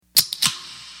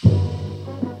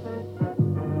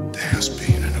has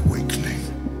been an awakening.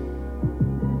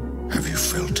 Have you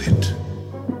felt it?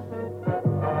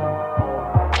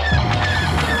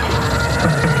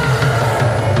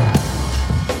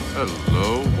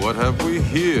 Hello, what have we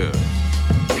here?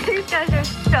 You guys are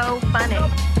so funny.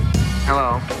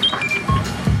 Hello.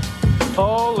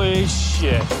 Holy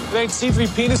shit. It ain't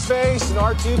C3 penis face and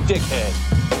R2 dickhead.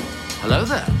 Hello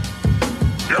there.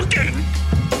 Looking?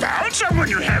 Found someone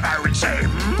you have, I would say.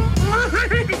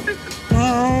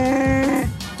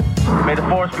 May the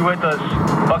force be with us.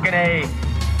 Fucking A.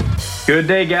 Good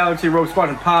day, Galaxy Rogue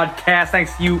Squadron podcast.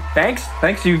 Thanks you guys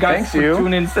Thanks for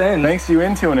tuning in. Thanks you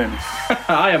in tuning.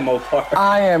 I am Motar.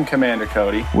 I am Commander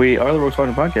Cody. We are the Rogue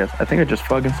Squadron podcast. I think I just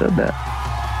fucking said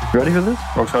that. You ready for this?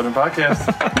 Rogue Squadron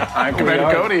podcast. I'm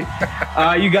Commander Cody.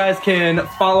 You guys can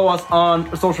follow us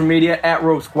on social media at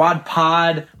Rogue Squad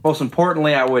Pod. Most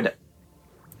importantly, I would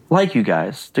like you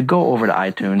guys to go over to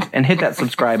iTunes and hit that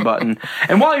subscribe button.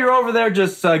 And while you're over there,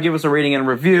 just give us a rating and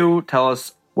review. Tell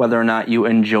us whether or not you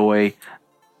enjoy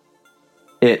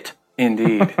it.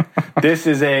 Indeed. This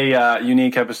is a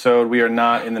unique episode. We are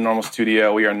not in the normal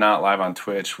studio. We are not live on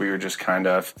Twitch. We were just kind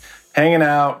of hanging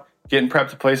out, getting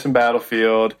prepped to play some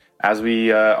Battlefield, as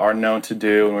we are known to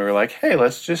do. And we were like, hey,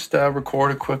 let's just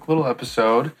record a quick little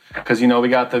episode. Because, you know, we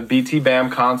got the BT Bam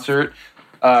concert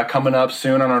coming up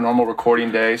soon on our normal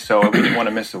recording day. So we didn't want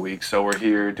to miss a week. So we're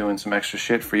here doing some extra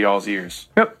shit for y'all's ears.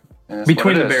 Yep.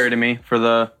 Between the Buried and Me for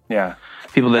the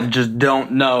people that just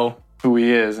don't know who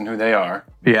he is and who they are.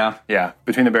 Yeah. Yeah.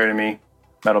 Between the Buried and Me,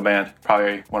 metal band,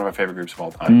 probably one of our favorite groups of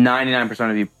all time.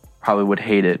 99% of you probably would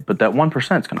hate it, but that 1%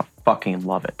 is going to fucking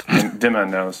love it. Dimma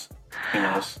knows. He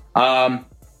knows.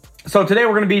 So today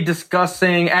we're going to be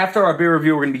discussing, after our beer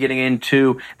review, we're going to be getting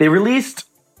into, they released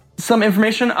some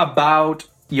information about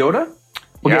Yoda.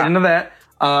 We'll get into that.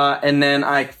 And then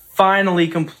I finally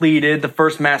completed the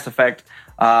first Mass Effect,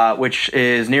 which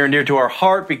is near and dear to our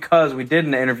heart because we did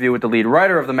an interview with the lead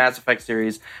writer of the Mass Effect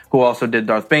series, who also did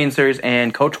Darth Bane series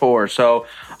and KOTOR. So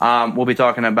we'll be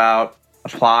talking about a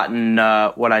plot and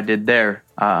what I did there.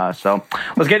 So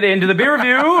let's get into the beer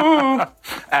review.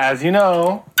 As you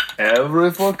know, every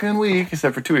fucking week,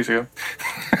 except for 2 weeks ago.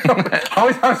 How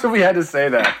many times have we had to say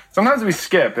that? Sometimes we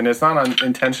skip and it's not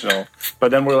unintentional,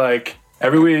 but then we're like,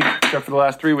 every week, except for the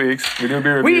last 3 weeks, we do a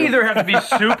beer review. We either have to be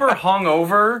super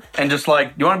hungover and just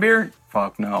like, you want a beer?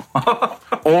 Fuck no.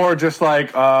 Or just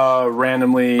like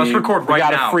randomly. Let's record right now.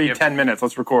 We got a free 10 minutes.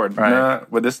 Let's record. Right.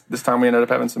 But this time we ended up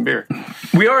having some beer.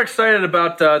 We are excited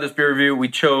about this beer review. We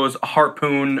chose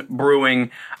Harpoon Brewing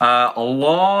a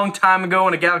long time ago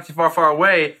in a galaxy far, far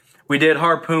away. We did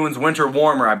Harpoon's Winter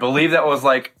Warmer. I believe that was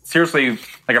like, seriously,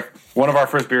 like one of our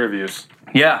first beer reviews.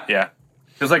 Yeah. Yeah.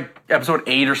 It was like episode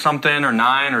 8 or something, or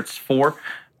 9, or it's 4.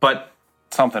 But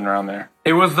something around there.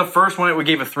 It was the first one that we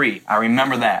gave a 3. I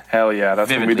remember that. Hell yeah. That's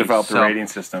vividly. when we developed the rating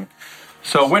system.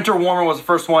 So Winter Warmer was the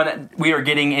first one. We are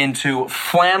getting into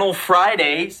Flannel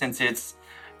Friday, since it's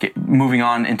moving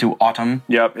on into autumn.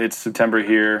 Yep, it's September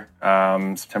here.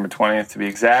 September 20th to be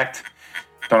exact.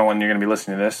 Don't know when you're going to be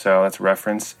listening to this, so that's a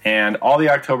reference. And all the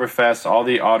Oktoberfest, all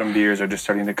the autumn beers are just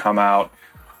starting to come out.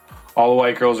 All the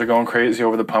white girls are going crazy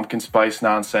over the pumpkin spice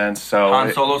nonsense. So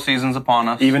Han Solo season's upon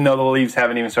us. Even though the leaves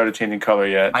haven't even started changing color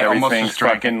yet, everything's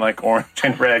fucking like orange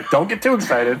and red. Don't get too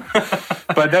excited.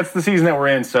 But that's the season that we're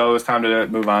in, so it's time to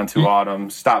move on to autumn.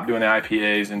 Stop doing the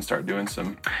IPAs and start doing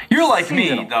some. You're like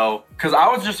seasonal. Me though, because I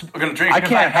was just gonna drink. I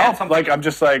can't help. Like I'm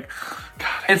just like.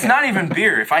 God, it's not even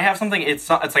beer. If I have something, it's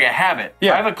like a habit.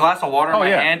 Yeah. If I have a glass of water in my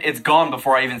hand, it's gone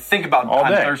before I even think about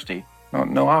I'm thirsty.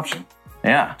 No option.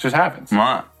 Yeah. It just happens. Come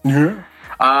on.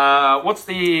 Yeah. What's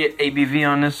the ABV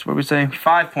on this? What did we say?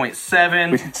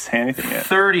 5.7. We didn't say anything yet.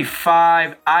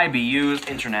 35 IBUs,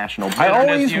 international bitterness I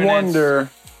always units.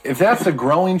 wonder if that's a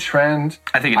growing trend.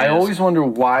 I think it is. I always wonder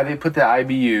why they put the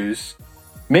IBUs.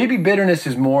 Maybe bitterness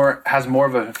has more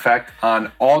of an effect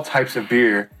on all types of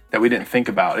beer that we didn't think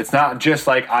about. It's not just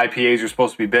like IPAs are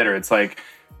supposed to be bitter. It's like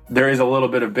there is a little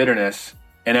bit of bitterness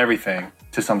in everything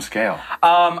to some scale.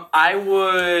 I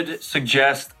would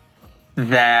suggest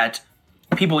that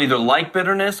people either like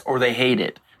bitterness or they hate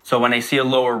it. So when they see a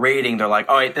lower rating, they're like,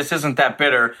 "Oh, wait, this isn't that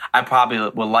bitter. I probably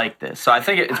will like this." So I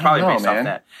think it's probably based off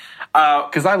that.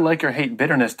 Because I like or hate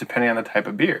bitterness depending on the type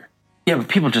of beer. Yeah, but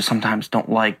people just sometimes don't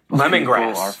like lemongrass.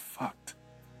 People are fucked.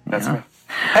 That's me.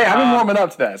 Hey, I've been warming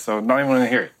up to that, so don't even want to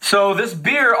hear it. So this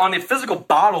beer, on the physical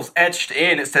bottles etched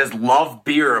in, it says Love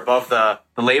Beer above the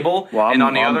label. Well, and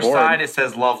on the other side, it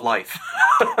says Love Life.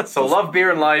 So Love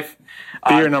Beer and Life.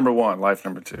 Beer number 1, life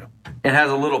number 2. It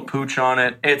has a little pooch on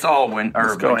it. It's all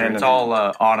winter. It's all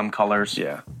autumn colors.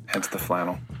 Yeah, hence the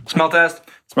flannel. Smell test.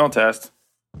 Smell test.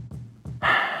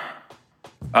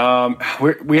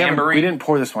 We didn't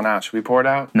pour this one out. Should we pour it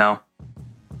out? No.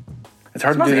 It's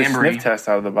hard to do the sniff test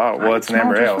out of the bottle. Well, it's an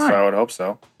amber ale, so I would hope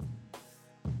so.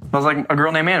 Smells like a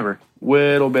girl named Amber.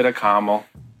 Little bit of caramel.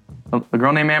 A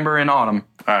girl named Amber in autumn.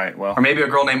 All right, well. Or maybe a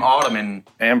girl named Autumn in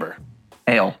Amber.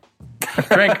 Ale.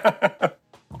 Drink.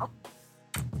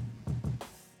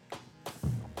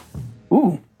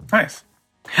 Ooh. Nice.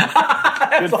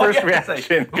 Good first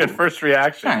reaction. Good first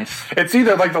reaction. Nice. It's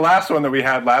either like the last one that we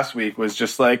had last week was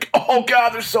just like, oh God,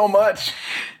 there's so much.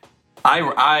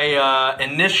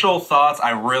 Initial thoughts,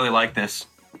 I really like this.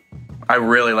 I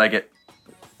really like it.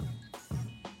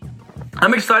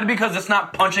 I'm excited because it's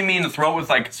not punching me in the throat with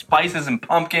like spices and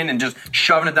pumpkin and just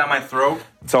shoving it down my throat.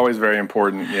 It's always very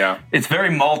important, yeah. It's very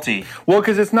malty. Well,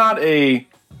 because it's not a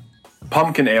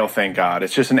pumpkin ale, thank God.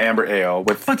 It's just an amber ale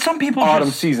with but some people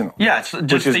autumn seasonal. Yeah, it's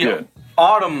just which is the good.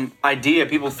 Autumn idea.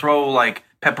 People throw like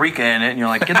paprika in it and you're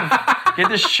like, get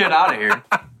this shit out of here.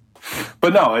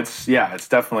 But no, it's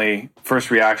definitely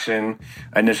first reaction,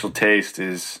 initial taste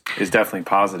is definitely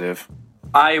positive.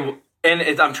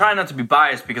 I'm trying not to be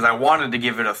biased because I wanted to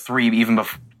give it a 3 even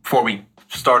before we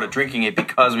started drinking it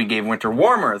because we gave Winter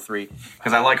Warmer a 3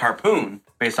 because I like Harpoon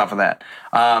based off of that.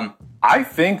 I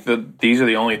think that these are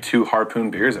the only 2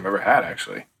 Harpoon beers I've ever had,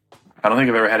 actually. I don't think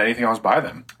I've ever had anything else by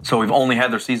them. So we've only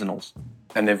had their seasonals.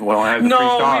 And they've only had the 3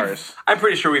 stars. I'm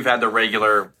pretty sure we've had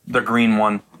the green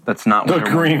one that's not the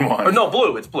green one. Or no,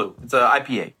 blue. It's blue. It's an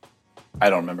IPA. I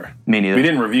don't remember. Me neither. We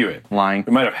didn't review it. Lying.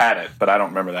 We might have had it, but I don't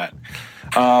remember that.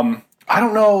 I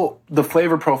don't know the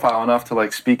flavor profile enough to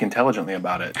like speak intelligently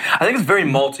about it. I think it's very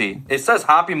malty. It says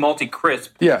hoppy, malty,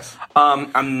 crisp. Yes.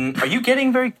 Are you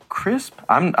getting very crisp?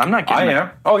 I'm not getting. I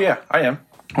am. Oh yeah, I am.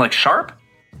 Like sharp?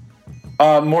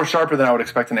 More sharper than I would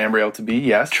expect an amber ale to be.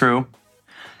 Yes. True.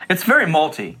 It's very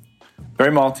malty.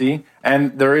 Very malty,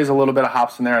 and there is a little bit of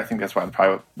hops in there. I think that's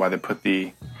why they put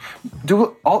the.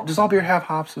 Does all beer have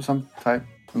hops of some type?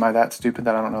 Am I that stupid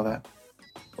that I don't know that?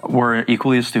 We're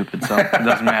equally as stupid, so it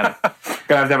doesn't matter.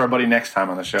 Gonna have to have our buddy next time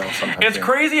on the show. It's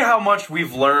crazy how much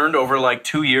we've learned over like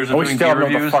 2 years of doing beer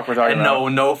reviews. What the fuck we're talking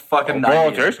about. No fucking idea. Well,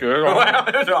 it tastes good.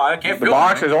 I can't feel the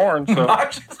box is orange. So. The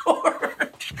box is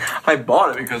orange. I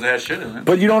bought it because it has shit in it.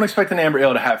 But you don't expect an amber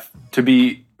ale to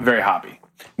be very hoppy.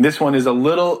 This one is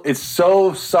it's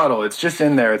so subtle. It's just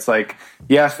in there. It's like,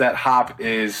 yes, that hop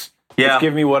is it's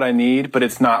giving me what I need, but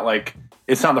it's not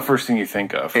the first thing you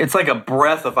think of. It's like a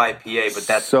breath of IPA, but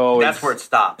that's where it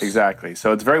stops. Exactly.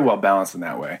 So it's very well balanced in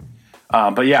that way.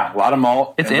 But yeah, a lot of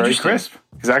malt. It's and interesting. Very crisp.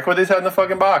 Exactly what they said in the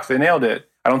fucking box. They nailed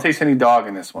it. I don't taste any dog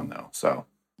in this one though, so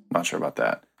I'm not sure about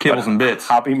that. Kibbles and bits.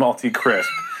 Hoppy, malty, crisp.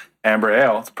 Amber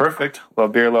ale. It's perfect.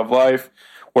 Love beer, love life.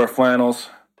 Wear flannels.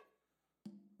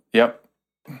 Yep.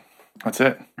 That's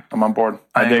it. I'm on board.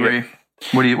 I dig agree. it.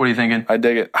 What are you thinking? I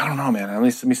dig it. I don't know, man.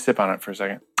 Let me sip on it for a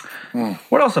second.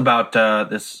 What else about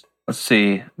this? Let's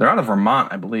see. They're out of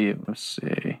Vermont, I believe. Let's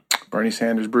see. Bernie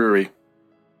Sanders Brewery.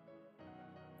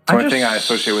 The only thing I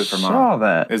associate with Vermont saw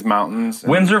that. is mountains.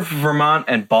 Windsor, Vermont,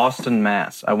 and Boston,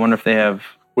 Mass. I wonder if they have...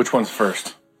 Which one's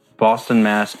first? Boston,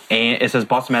 Mass. And it says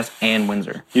Boston, Mass. and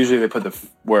Windsor. Usually they put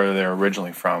where they're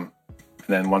originally from. And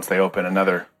then once they open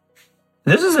another...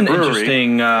 This is an brewery,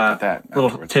 interesting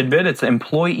little tidbit. It's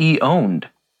employee-owned.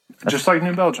 Just like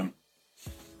New Belgium.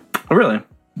 Oh, really?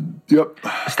 Yep.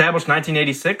 Established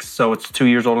 1986, so it's 2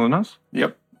 years older than us.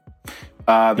 Yep.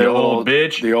 The old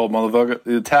bitch. The old motherfucker.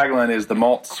 The tagline is, the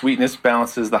malt sweetness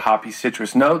balances the hoppy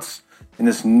citrus notes in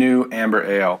this new amber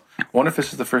ale. I wonder if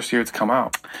this is the first year it's come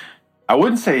out. I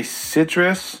wouldn't say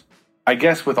citrus. I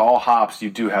guess with all hops,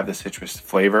 you do have the citrus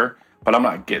flavor. But I'm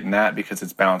not getting that because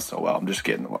it's balanced so well. I'm just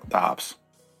getting the hops.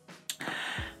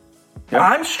 Yep.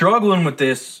 I'm struggling with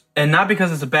this, and not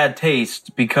because it's a bad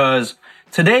taste, because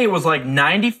today it was like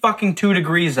 92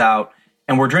 degrees out,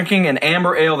 and we're drinking an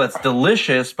amber ale that's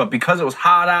delicious, but because it was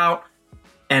hot out,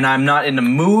 and I'm not in the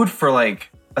mood for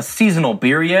like a seasonal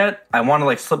beer yet, I want to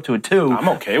like slip to a 2. I'm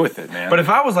okay with it, man. But if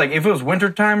it was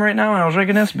wintertime right now and I was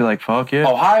drinking this, I'd be like, fuck yeah.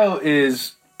 Ohio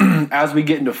is... As we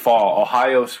get into fall,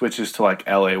 Ohio switches to like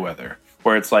LA weather,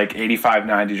 where it's like 85,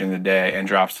 90 during the day and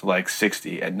drops to like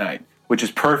 60 at night, which is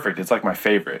perfect. It's like my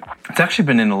favorite. It's actually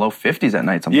been in the low 50s at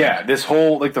night sometimes. Yeah, this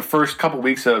whole, like the first couple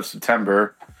weeks of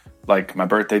September, like my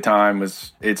birthday time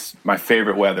it's my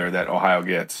favorite weather that Ohio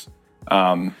gets.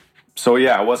 So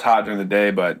yeah, it was hot during the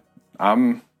day, but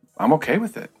I'm okay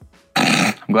with it.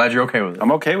 I'm glad you're okay with it.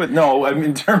 I'm okay with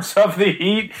in terms of the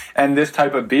heat and this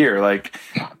type of beer, like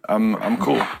I'm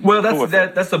cool. Well,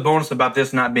 that's the bonus about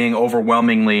this not being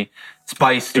overwhelmingly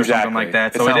spiced or something like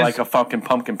that. So it's not like a fucking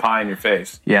pumpkin pie in your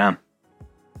face. Yeah.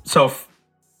 So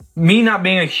me not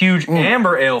being a huge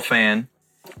amber ale fan,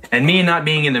 And me not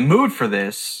being in the mood for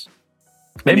this,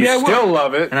 maybe you I will. still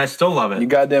love it. And I still love You it.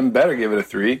 goddamn better give it a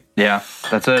 3. Yeah,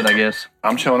 that's it, I guess.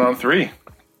 I'm chilling on 3.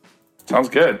 Sounds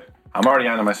good. I'm already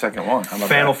on to my second one. How about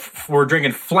that? We're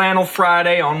drinking Flannel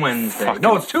Friday on Wednesday. Fucking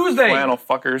No, it's Tuesday. Flannel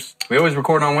fuckers. We always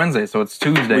record on Wednesday, so it's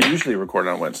Tuesday. We usually record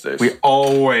on Wednesdays.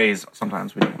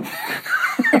 Sometimes we do.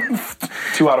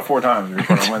 2 out of 4 times we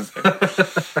record on Wednesday.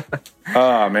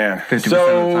 Oh, man. 50% of the time So,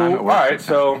 it all works. right.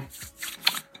 So,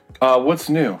 what's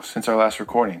new since our last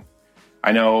recording?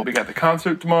 I know we got the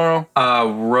concert tomorrow.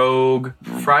 Rogue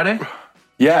Friday?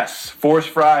 Yes, Force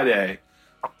Friday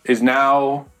is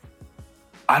now...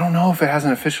 I don't know if it has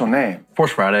an official name.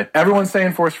 Force Friday. Everyone's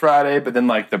saying Force Friday, but then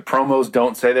like the promos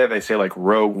don't say that. They say like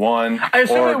Rogue One I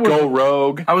assume or it was- Go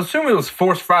Rogue. I was assuming it was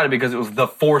Force Friday because it was The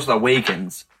Force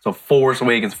Awakens. So Force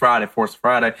Awakens Friday, Force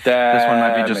Friday. That This one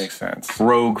might be just makes sense.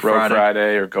 Rogue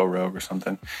Friday. or Go Rogue or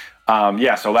something.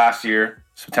 Yeah, so last year,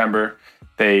 September,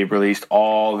 they released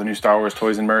all the new Star Wars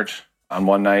toys and merch on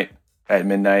one night at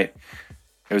midnight.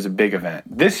 It was a big event.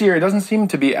 This year, it doesn't seem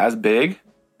to be as big.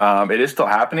 It is still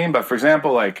happening, but for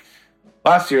example, like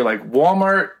last year, like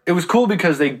Walmart, it was cool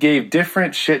because they gave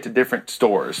different shit to different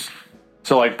stores.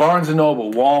 So like Barnes &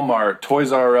 Noble, Walmart,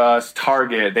 Toys R Us,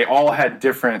 Target, they all had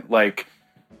different like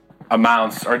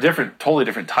amounts or totally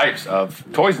different types of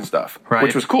toys and stuff, Right.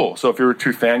 which was cool. So if you were a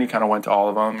true fan, you kind of went to all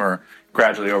of them or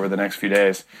gradually over the next few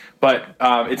days. But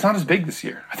it's not as big this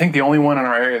year. I think the only one in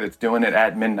our area that's doing it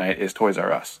at midnight is Toys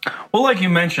R Us. Well, like you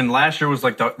mentioned, last year was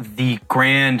like the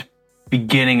grand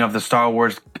beginning of the Star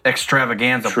Wars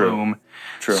extravaganza boom.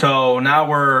 True. So now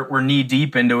we're knee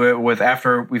deep into it with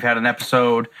after we've had an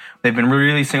episode. They've been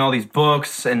releasing all these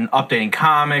books and updating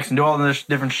comics and do all this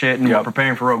different shit, and we're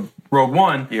preparing for Rogue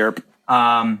One. Yep.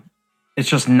 It's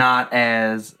just not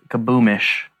as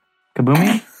kaboomish.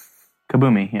 Kaboomy?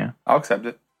 Kaboomy, yeah. I'll accept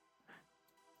it.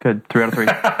 Good. 3 out of 3.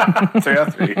 3 out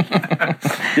of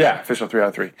 3. Yeah, official 3 out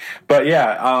of 3. But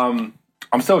yeah,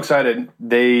 I'm so excited.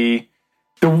 The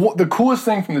coolest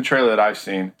thing from the trailer that I've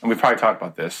seen, and we've probably talked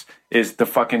about this, is the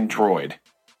fucking droid.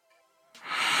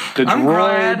 The I'm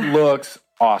droid glad. looks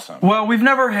awesome. Well, we've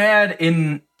never had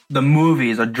in the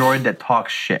movies a droid that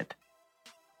talks shit.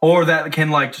 Or that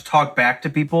can, like, just talk back to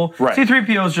people. Right.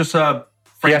 C-3PO is just a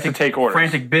He has to take orders.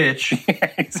 frantic bitch.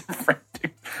 He's a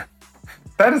frantic.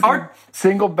 That is the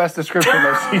single best description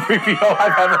of C-3PO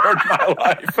I've ever heard in my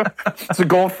life. It's a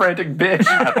gold frantic bitch.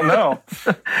 I don't know.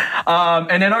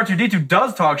 And then R2-D2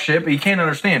 does talk shit, but you can't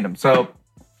understand him. So,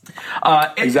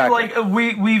 it's Exactly. like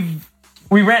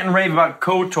we rant and rave about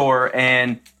KOTOR,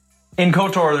 and in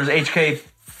KOTOR there's HK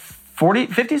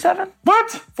 57? What?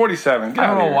 47. I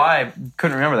don't know why I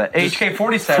couldn't remember that. HK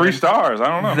 47. 3 stars. I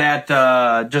don't know.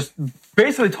 That just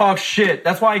basically talks shit.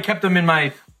 That's why I kept him in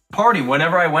my party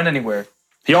whenever I went anywhere.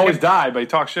 He always died, but he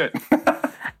talks shit.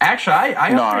 Actually, I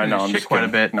No, helped I him know. his I'm shit just quite kidding.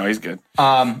 a bit. No, he's good.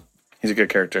 He's a good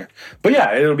character. But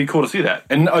yeah, it'll be cool to see that.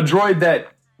 And a droid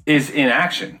that is in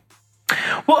action.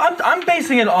 Well, I'm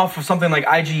basing it off of something like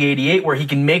IG-88 where he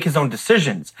can make his own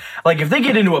decisions. Like if they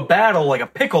get into a battle like a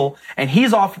pickle and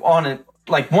he's off on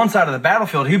like one side of the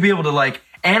battlefield, he'll be able to like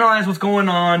analyze what's going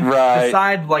on, Right.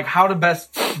 decide like how to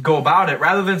best go about it,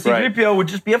 rather than C-3PO would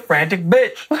just be a frantic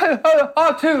bitch.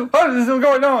 R2, what is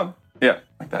going on? Yeah,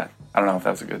 like that. I don't know if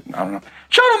that's a good, I don't know.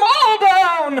 Shut them all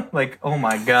down! Like, oh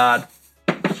my god.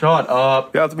 Shut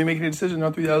up. You have to be making a decision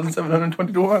on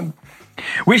 3,720 to 1.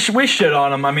 We shit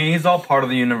on him. I mean, he's all part of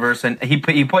the universe, and he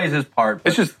plays his part.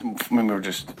 It's just, I mean, we're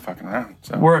just fucking around.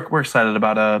 So. We're excited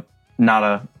about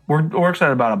we're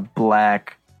excited about a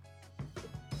black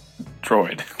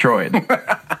droid. droid.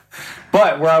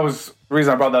 But the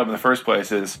reason I brought that up in the first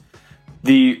place is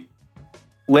the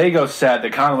Lego set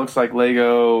that kind of looks like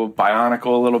Lego Bionicle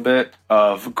a little bit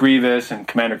of Grievous and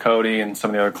Commander Cody and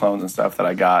some of the other clones and stuff that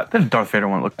I got. The Darth Vader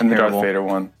one looked And the terrible. Darth Vader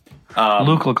one.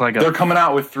 Luke looked like They're coming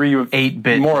out with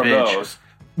 8-bit more bitch. of those.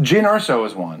 Jyn Erso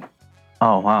is one.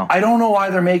 Oh wow. I don't know why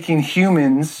they're making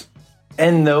humans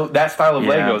and that style of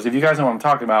Yeah. Legos. If you guys know what I'm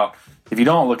talking about, if you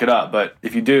don't, look it up. But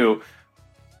if you do,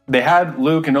 they had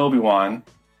Luke and Obi-Wan,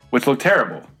 which looked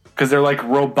terrible because they're like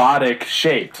robotic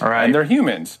shaped, Right. and they're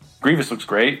humans. Grievous looks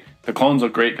great. The clones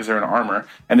look great because they're in armor.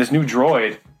 And this new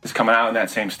droid is coming out in that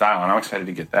same style, and I'm excited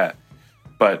to get that.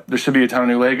 But there should be a ton of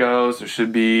new Legos.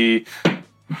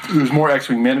 There's more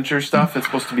X-Wing miniature stuff that's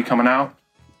supposed to be coming out,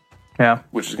 Yeah.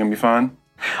 which is going to be fun.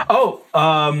 Oh,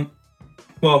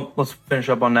 well, let's finish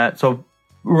up on that. So,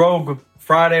 Rogue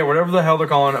Friday, whatever the hell they're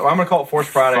calling it. I'm gonna call it Force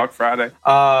Friday. Fuck Friday.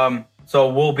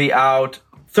 So we'll be out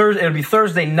Thursday. It'll be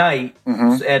Thursday night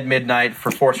at midnight for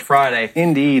Force Friday.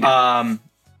 Indeed.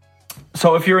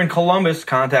 So if you're in Columbus,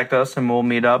 contact us and we'll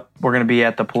meet up. We're gonna be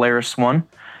at the Polaris one.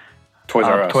 Toys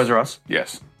R Us. Toys R Us.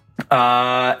 Yes.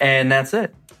 And that's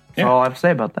it. That's Yeah. all I have to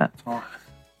say about that.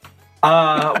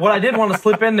 What I did want to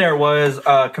slip in there was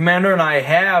Commander and I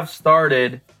have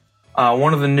started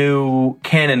one of the new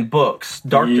canon books,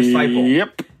 Dark Disciple.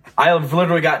 Yep. I've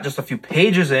literally got just a few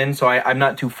pages in, so I'm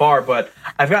not too far, but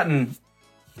I've gotten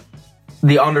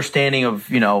the understanding of,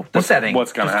 the setting.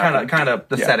 What's going to happen. Kind of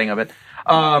the setting of it.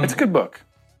 It's a good book.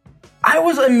 I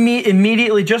was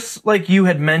immediately, just like you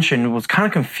had mentioned, was kind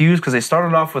of confused because they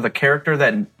started off with a character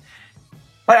that,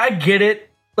 like, I get it.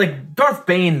 Like, Darth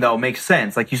Bane, though, makes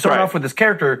sense. Like, you start off with this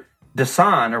character,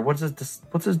 Desan, or what's his?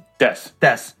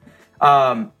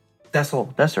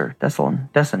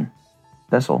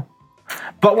 Dessel.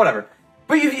 But whatever.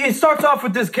 But it starts off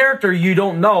with this character you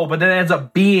don't know, but then it ends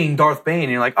up being Darth Bane,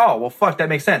 and you're like, oh, well, fuck, that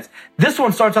makes sense. This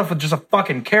one starts off with just a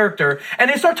fucking character,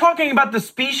 and they start talking about the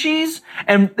species,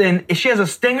 and she has a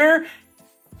stinger.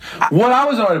 What I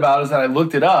was annoyed about is that I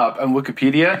looked it up on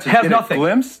Wikipedia to get a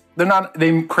glimpse.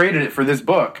 They created it for this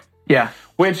book. Yeah.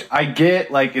 Which I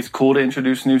get, like, it's cool to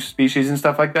introduce new species and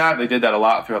stuff like that. They did that a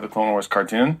lot throughout the Clone Wars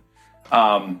cartoon.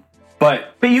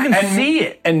 But you can see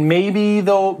it. And maybe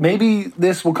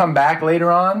this will come back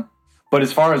later on. But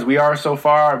as far as we are so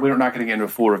far, we're not going to get into a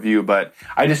full review. But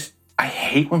I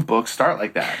hate when books start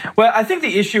like that. Well, I think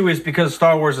the issue is because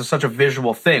Star Wars is such a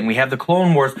visual thing. We have the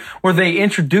Clone Wars where they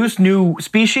introduce new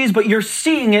species, but you're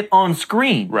seeing it on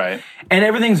screen. Right. And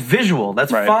everything's visual.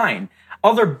 That's fine.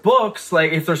 Other books,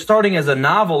 like if they're starting as a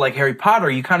novel like Harry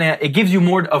Potter, it gives you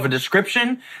more of a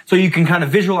description so you can kind of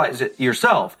visualize it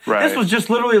yourself. Right. This was just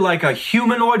literally like a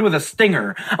humanoid with a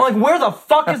stinger. I'm like, where the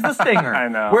fuck is the stinger? I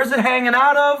know. Where's it hanging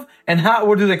out of? And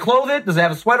where do they clothe it? Does it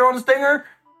have a sweater on the stinger?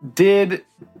 Did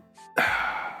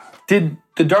the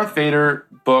Darth Vader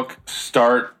book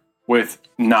start with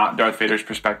not Darth Vader's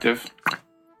perspective?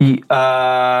 It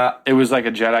was like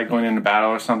a Jedi going into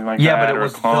battle or something like that. Yeah, but it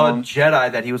was the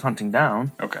Jedi that he was hunting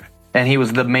down. Okay. And he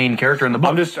was the main character in the book.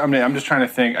 I'm just trying to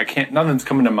think. Nothing's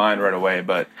coming to mind right away,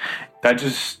 but that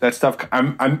stuff.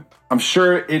 I'm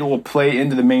sure it will play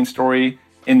into the main story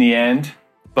in the end,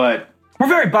 but we're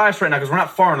very biased right now because we're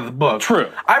not far into the book.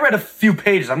 True. I read a few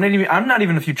pages. I'm not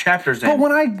even a few chapters in. But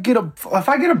when if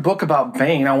I get a book about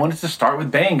Bane, I want it to start with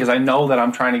Bane because I know that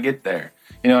I'm trying to get there.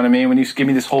 You know what I mean? When you give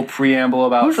me this whole preamble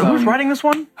about who's writing this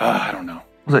one? I don't know.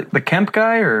 Was it the Kemp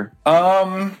guy or?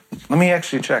 Let me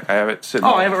actually check. I have it sitting.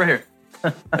 I have it right here.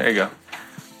 There you go.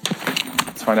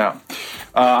 Let's find out.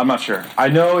 I'm not sure. I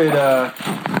know it.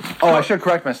 I should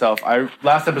correct myself.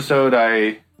 Last episode,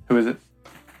 who is it?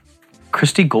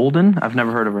 Christy Golden? I've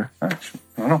never heard of her. I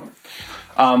don't know.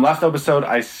 Last episode,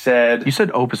 I said... You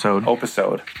said episode.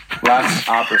 Episode. Last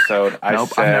episode, I nope,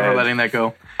 said... I'm never letting that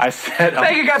go. I said...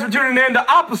 Thank you guys for tuning in to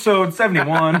episode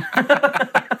 71.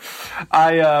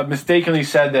 I mistakenly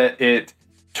said that it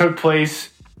took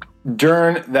place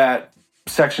during that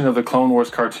section of the Clone Wars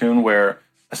cartoon where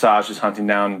Asajj is hunting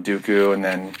down Dooku and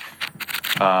then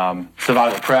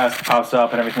Savage Opress pops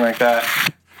up and everything like that.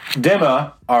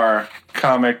 Dimma, our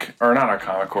comic, or not our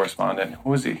comic correspondent,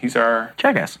 who is he? He's our...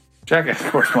 Jackass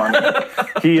correspondent.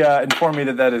 He informed me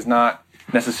that is not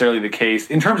necessarily the case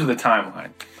in terms of the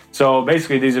timeline. So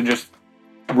basically, these are just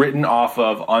written off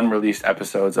of unreleased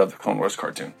episodes of the Clone Wars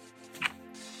cartoon.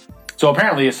 So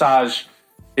apparently, Asajj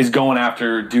is going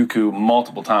after Dooku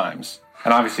multiple times.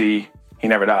 And obviously, he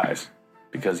never dies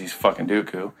because he's fucking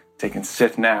Dooku, taking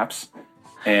Sith naps.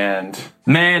 And...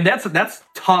 Man, that's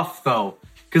tough, though.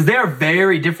 Because they are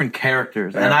very different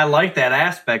characters. Yeah. And I like that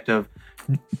aspect of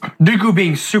Dooku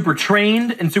being super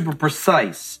trained and super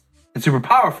precise and super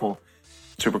powerful.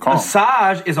 Super calm.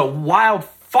 Asajj is a wild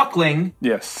fuckling.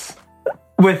 Yes.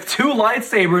 With two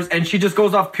lightsabers, and she just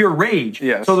goes off pure rage.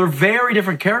 Yes. So they're very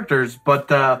different characters, but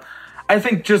I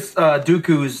think just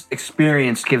Dooku's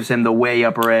experience gives him the way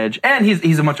upper edge, and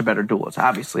he's a much better duelist,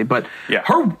 obviously. But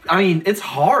it's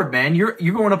hard, man. You're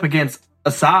going up against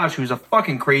Asajj, who's a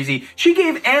fucking crazy. She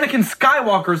gave Anakin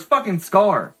Skywalker his fucking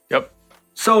scar. Yep.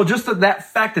 So just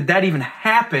that fact that even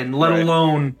happened, let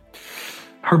alone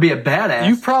her be a badass.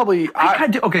 You probably...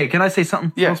 Okay, can I say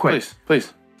something real quick?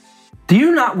 Please. Do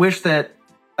you not wish that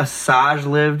Asajj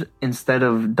lived instead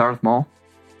of Darth Maul?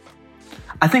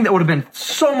 I think that would have been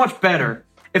so much better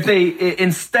if they,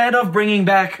 instead of bringing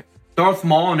back Darth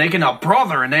Maul and making a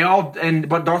brother,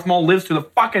 but Darth Maul lives through the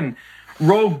fucking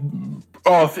rogue...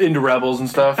 Oh, into Rebels and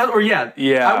stuff? I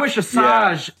wish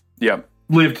Asajj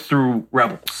lived through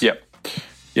Rebels. Yep.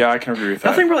 Yeah, I can agree with that.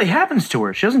 Nothing really happens to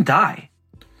her. She doesn't die.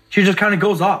 She just kind of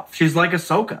goes off. She's like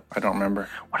Ahsoka. I don't remember.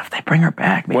 What if they bring her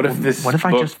back? What if this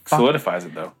book solidifies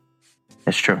it, though?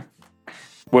 It's true.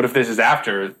 What if this is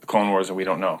after the Clone Wars and we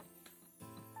don't know?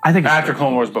 I think it's After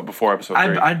Clone Wars, but before Episode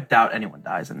 3. I doubt anyone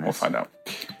dies in this. We'll find out.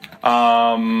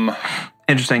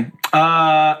 Interesting.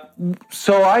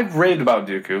 So I've raved about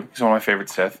Dooku. He's one of my favorite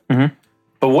Sith. Mm-hmm.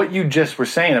 But what you just were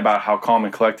saying about how calm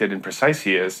and collected and precise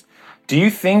he is, do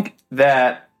you think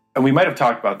that, and we might have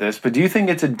talked about this, but do you think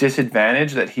it's a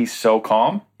disadvantage that he's so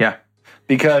calm? Yeah.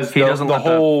 Because He doesn't the let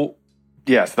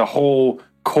whole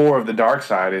core of the dark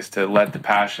side is to let the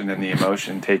passion and the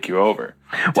emotion take you over.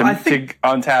 Well, I to think-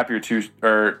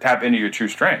 untap tap into your true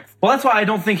strength. Well, that's why I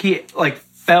don't think he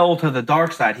fell to the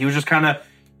dark side. He was just kind of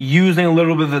using a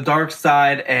little bit of the dark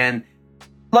side, and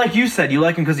like you said, you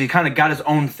like him because he kind of got his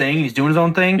own thing. He's doing his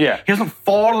own thing. Yeah. He doesn't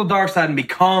fall to the dark side and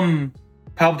become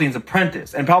Palpatine's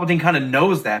apprentice. And Palpatine kind of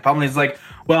knows that. Palpatine's like,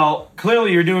 well,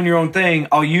 clearly you're doing your own thing.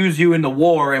 I'll use you in the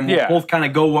war, and we'll both kind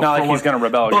of go up. Not like he's going to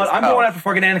rebel against But I'm Palp. going after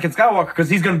fucking Anakin Skywalker because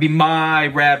he's going to be my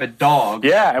rabid dog.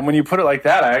 Yeah, and when you put it like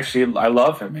that, I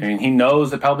love him. I mean, he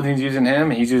knows that Palpatine's using him,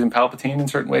 and he's using Palpatine in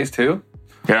certain ways too.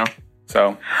 Yeah.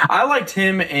 So I liked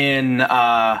him in,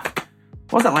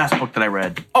 what was that last book that I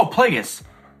read? Oh, Plagueis.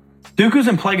 Dooku's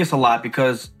in Plagueis a lot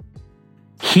because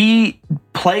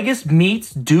Plagueis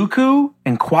meets Dooku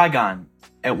and Qui-Gon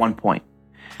at one point.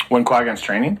 when Qui-Gon's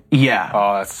training? Yeah.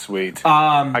 Oh, that's sweet.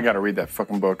 I got to read that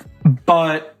fucking book.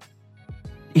 But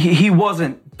he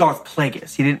wasn't Darth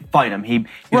Plagueis. He didn't fight him. He was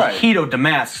Right. Hito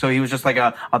Damask, so he was just like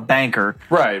a banker.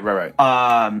 Right.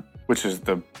 Which is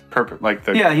the purpose,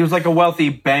 Yeah, he was like a wealthy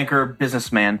banker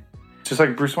businessman. just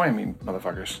like Bruce Wayne, mean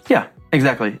motherfuckers. Yeah,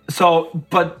 exactly. So,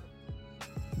 but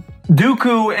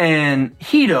Dooku and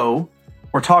Hito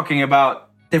were talking about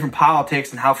different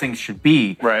politics and how things should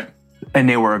be. Right. And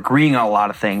they were agreeing on a lot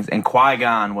of things. And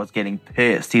Qui-Gon was getting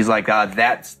pissed. He's like,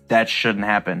 that shouldn't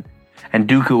happen. And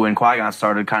Dooku and Qui-Gon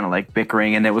started kind of like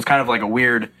bickering. And it was kind of like a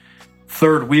weird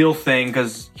third wheel thing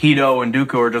because Hito and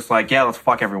Dooku are just like, yeah, let's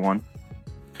fuck everyone.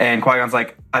 And Qui-Gon's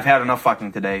like, I've had enough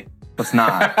fucking today. Let's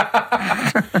not.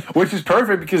 Which is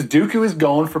perfect because Dooku is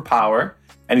going for power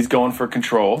and he's going for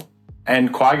control.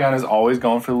 And Qui-Gon is always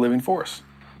going for the living force.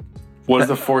 What is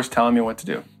the force telling me what to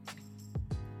do?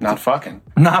 Not fucking.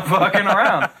 Not fucking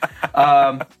around.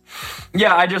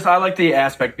 Yeah, I like the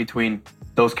aspect between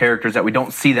those characters that we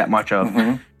don't see that much of.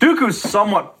 Mm-hmm. Dooku's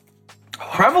somewhat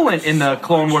prevalent in the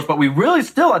Clone Wars, but we really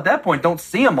still at that point don't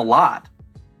see him a lot.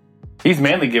 He's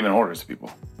mainly giving orders to people.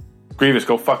 Grievous,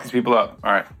 go fuck these people up.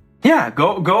 All right. Yeah,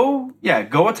 go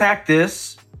attack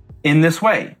this in this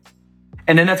way.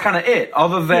 And then that's kind of it.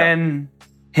 Other than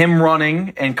him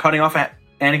running and cutting off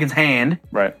Anakin's hand.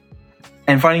 Right.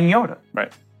 And fighting Yoda.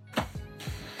 Right.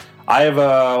 I have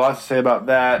a lot to say about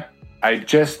that. I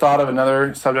just thought of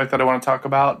another subject that I want to talk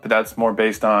about, but that's more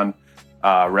based on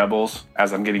Rebels,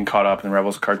 as I'm getting caught up in the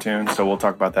Rebels cartoon. So we'll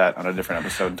talk about that on a different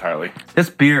episode entirely. This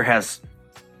beer has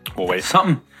We'll wait.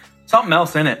 something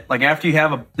else in it. Like after you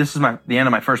have this is the end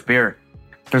of my first beer.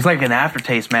 There's like an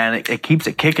aftertaste, man. It keeps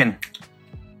it kicking.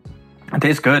 It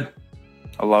tastes good.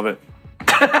 I love it.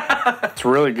 It's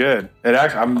really good.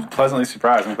 I'm pleasantly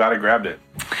surprised. I'm glad I grabbed it.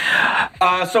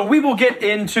 So we will get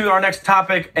into our next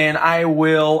topic, and I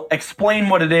will explain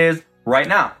what it is right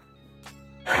now.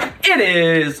 It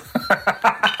is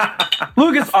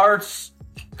LucasArts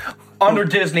under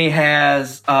Disney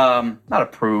has not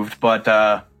approved, but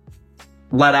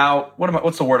let out.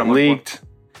 What's the word I'm looking for?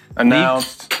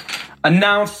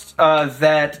 Announced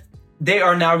that they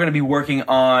are now going to be working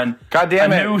on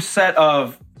new set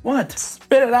of what?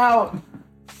 Spit it out.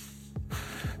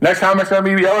 Next comic's gonna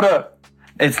be Yoda.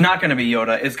 It's not gonna be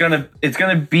Yoda. It's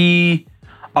gonna be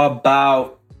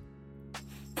about.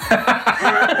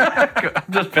 I'm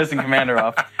just pissing Commander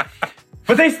off.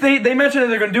 But they mentioned that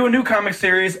they're gonna do a new comic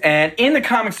series, and in the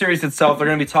comic series itself, they're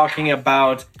gonna be talking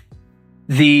about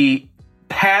the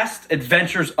past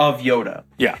adventures of Yoda.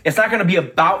 Yeah. It's not gonna be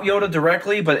about Yoda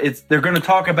directly, but they're gonna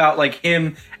talk about like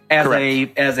him as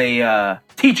a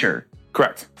teacher.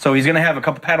 Correct. So he's going to have a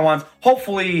couple Padawans,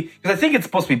 hopefully, because I think it's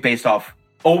supposed to be based off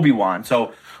Obi-Wan.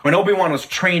 So when Obi-Wan was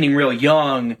training real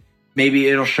young, maybe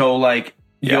it'll show like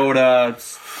Yoda.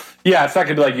 Yeah, it's not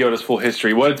going to be like Yoda's full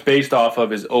history. What it's based off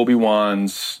of is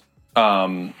Obi-Wan's,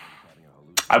 I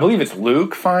believe it's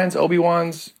Luke finds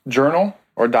Obi-Wan's journal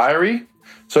or diary.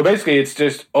 So basically it's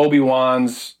just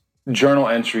Obi-Wan's journal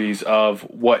entries of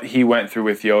what he went through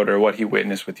with Yoda or what he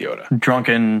witnessed with Yoda.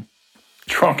 Drunken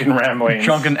ramblings.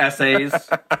 Drunken essays.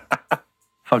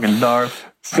 Fucking Darth.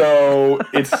 So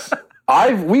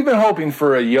we've been hoping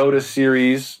for a Yoda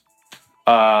series.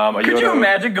 Could you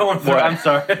imagine going through? What? I'm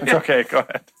sorry. It's okay. Go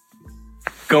ahead.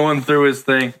 Going through his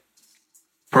thing.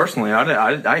 Personally,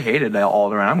 I hated that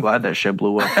Alderaan. I'm glad that shit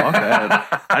blew up. Fuck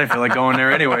that. I didn't feel like going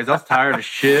there anyways. I was tired of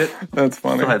shit. That's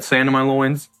funny. Still had sand in my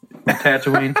loins.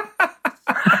 Tatooine.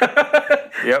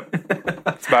 Yep.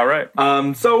 That's about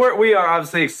right. So we are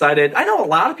obviously excited. I know a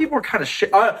lot of people are kind of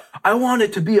shit. I want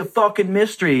it to be a fucking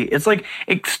mystery. It's like,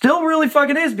 it still really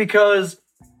fucking is, because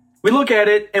we look at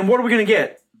it and what are we going to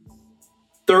get?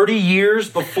 30 years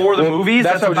before the movies?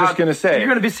 That's what I was just going to say. You're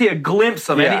going to see a glimpse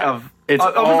of of his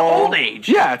old age.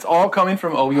 Yeah, it's all coming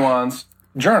from Obi-Wan's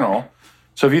journal.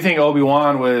 So if you think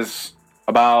Obi-Wan was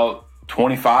about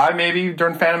 25 maybe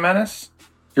during Phantom Menace,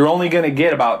 you're only going to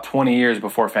get about 20 years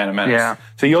before Phantom Menace. Yeah.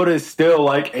 So Yoda is still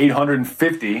like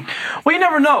 850. Well, you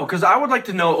never know, because I would like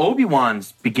to know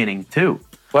Obi-Wan's beginning, too.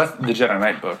 Well, that's the Jedi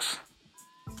Knight books.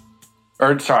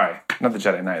 Or, sorry, not the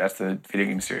Jedi Knight. That's the video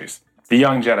game series. The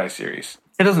Young Jedi series.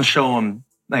 It doesn't show him,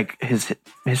 like, his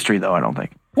history, though, I don't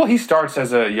think. Well, he starts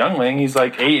as a youngling. He's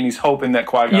like 8, and he's hoping that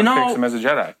Qui-Gon picks him as a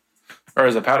Jedi. Or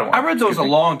as a Padawan. I read those a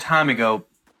long time ago,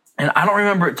 and I don't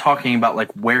remember it talking about,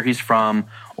 like, where he's from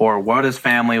or what his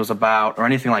family was about or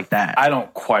anything like that. I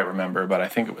don't quite remember, but I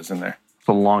think it was in there. It's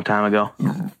a long time ago.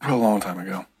 A long time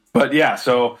ago. But yeah,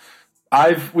 so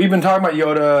we've been talking about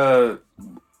Yoda.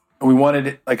 We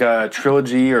wanted like a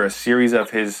trilogy or a series of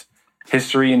his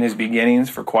history and his beginnings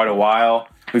for quite a while.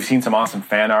 We've seen some awesome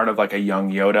fan art of like a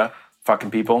young Yoda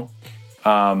fucking people.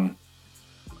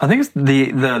 I think it's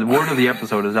the word of the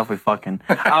episode is definitely fucking.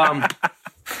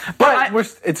 But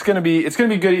it's gonna be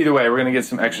good either way. We're gonna get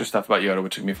some extra stuff about Yoda,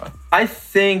 which is gonna be fun. I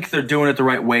think they're doing it the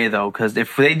right way though, because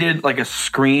if they did like a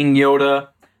screen Yoda,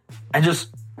 I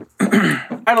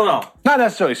don't know. Not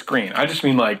necessarily screen. I just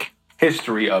mean like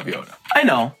history of Yoda. I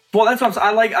know. Well, that's what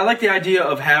I like the idea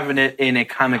of having it in a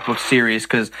comic book series,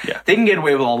 because they can get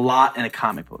away with a lot in a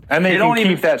comic book, and they don't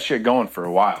keep that shit going for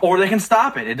a while, or they can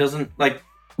stop it. It doesn't like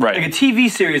right. Like a TV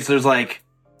series. There's like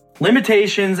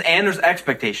limitations and there's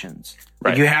expectations.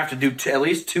 Like you have to do at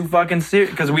least 2 fucking series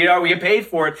because we get paid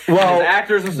for it as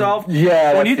actors and stuff.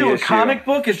 Yeah, when you do a comic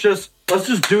book, it's just let's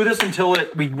just do this until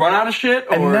we run out of shit.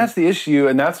 And that's the issue,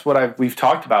 and that's what we've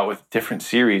talked about with different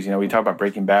series. You know, we talked about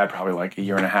Breaking Bad probably like a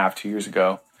year and a half, 2 years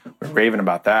ago. We're raving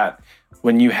about that.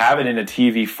 When you have it in a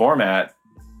TV format,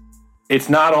 it's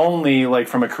not only like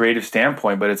from a creative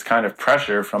standpoint, but it's kind of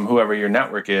pressure from whoever your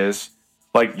network is.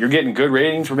 Like, you're getting good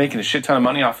ratings, we're making a shit ton of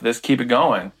money off of this, keep it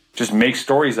going. Just make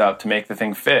stories up to make the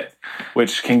thing fit,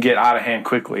 which can get out of hand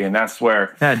quickly, and that's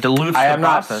where it dilutes I the am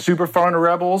process. not super far into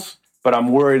Rebels, but I'm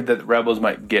worried that the Rebels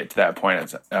might get to that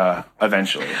point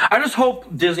eventually. I just hope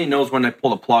Disney knows when to pull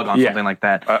the plug on something like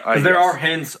that. Because there are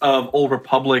hints of Old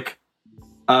Republic,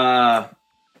 real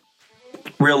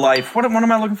life. What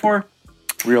am I looking for?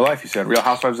 Real life, you said. Real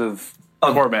Housewives of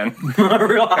Corbin.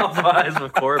 Real Housewives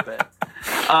of Corbin.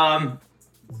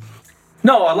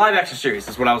 No, a live action series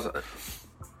is what I was...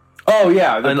 Oh,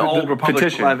 yeah. An Old Republic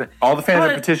petition. live... All the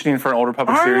fans are petitioning for an Old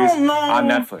Republic series on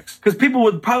Netflix. Because people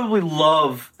would probably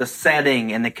love the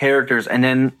setting and the characters, and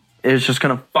then it's just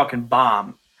going to fucking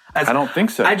bomb. I don't think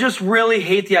so. I just really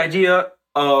hate the idea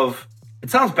of...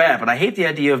 It sounds bad, but I hate the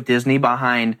idea of Disney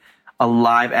behind a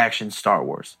live action Star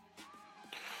Wars.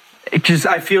 Because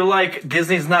I feel like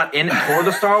Disney's not in it for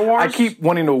the Star Wars. I keep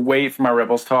wanting to wait for my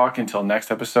Rebels talk until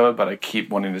next episode, but I keep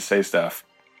wanting to say stuff.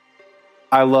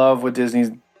 I love what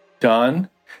Disney's done.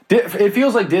 It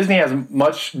feels like Disney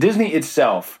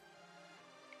itself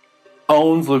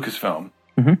owns Lucasfilm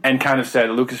and kind of said,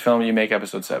 Lucasfilm, you make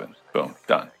episode 7. Boom,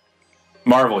 done.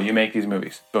 Marvel, you make these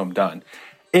movies. Boom, done.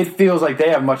 It feels like they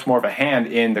have much more of a hand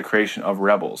in the creation of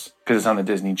Rebels because it's on the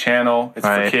Disney Channel. It's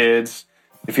for kids.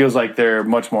 It feels like they're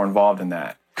much more involved in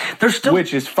that. They're still,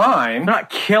 which is fine. They're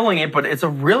not killing it, but it's a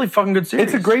really fucking good series.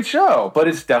 It's a great show, but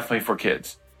it's definitely for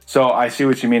kids. So I see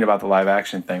what you mean about the live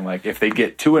action thing. Like if they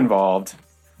get too involved,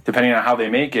 depending on how they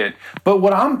make it. But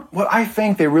what I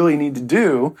think they really need to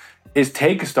do is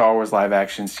take a Star Wars live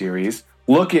action series,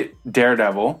 look at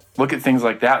Daredevil, look at things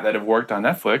like that have worked on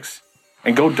Netflix,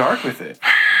 and go dark with it.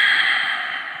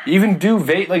 Even do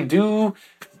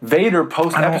Vader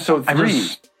post episode 3.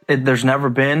 There's never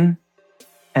been,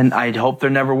 and I hope there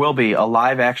never will be, a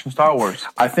live action Star Wars.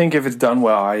 I think if it's done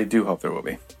well, I do hope there will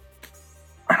be.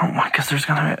 I don't want, because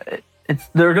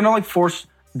they're gonna like force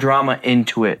drama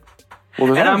into it.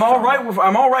 Well, and I'm all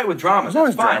right with drama.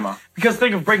 That's fine. Drama. Because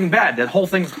think of Breaking Bad. That whole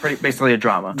thing's basically a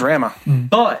drama.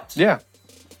 But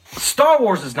Star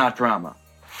Wars is not drama.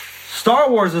 Star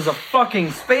Wars is a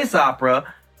fucking space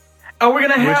opera. Are we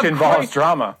gonna have which involves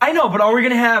drama? I know, but are we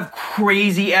gonna have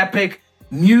crazy epic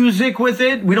music with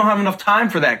it? We don't have enough time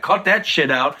for that. Cut that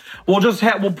shit out. We'll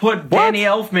put Danny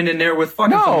Elfman in there with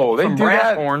fucking some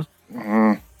brass horns.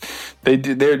 Mm-hmm. They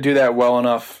do that well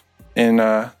enough in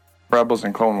Rebels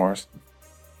and Clone Wars.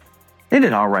 They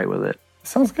did all right with it.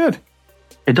 Sounds good.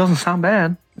 It doesn't sound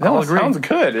bad. No, I'll it agree. sounds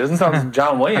good. It doesn't sound like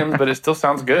John Williams, but it still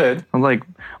sounds good. I'm like,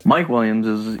 Mike Williams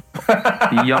is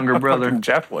the younger brother. Fucking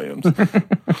Jeff Williams.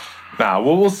 Nah,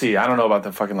 well, we'll see. I don't know about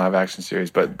the fucking live action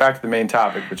series, but back to the main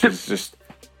topic, which is just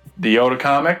the Yoda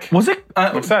comic. Was it?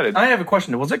 I'm excited. I have a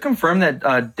question. Was it confirmed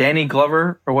that Danny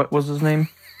Glover, or what was his name?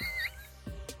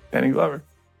 Danny Glover.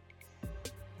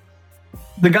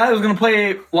 The guy who was going to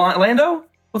play Lando?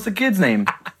 What's the kid's name?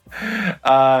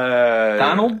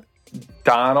 Donald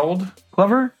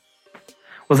Glover?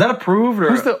 Was that approved?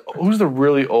 Or Who's the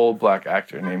really old black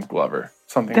actor named Glover?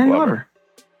 Something Danny Glover. Glover.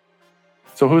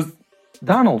 So who's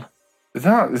Donald.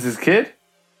 is his kid?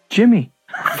 Jimmy.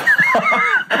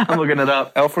 I'm looking it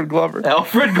up. Alfred Glover.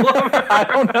 Alfred Glover. I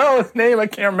don't know his name. I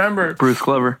can't remember. Bruce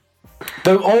Glover.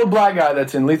 The old black guy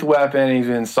that's in Lethal Weapon. He's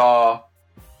in Saw.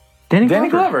 Danny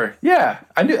Glover. Yeah,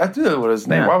 I knew what his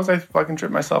name. Yeah. Why was I fucking trip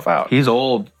myself out? He's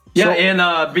old. Yeah, So-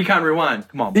 in Beacon Rewind.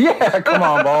 Come on. Yeah, come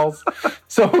on, balls.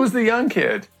 So who's the young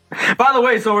kid? By the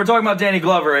way, so we're talking about Danny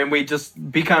Glover, and we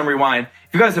just Beacon Rewind.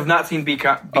 If you guys have not seen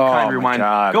Beacon my Rewind,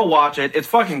 God. go watch it. It's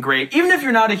fucking great. Even if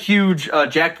you're not a huge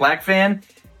Jack Black fan,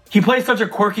 he plays such a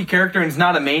quirky character, and he's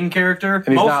not a main character. And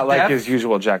he's not like his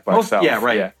usual Jack Black self. Yeah,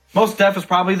 right. Yeah. Most Def is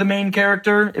probably the main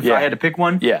character, if Yeah. I had to pick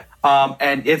one. Yeah.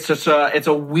 And it's just it's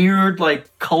a weird,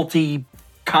 like, culty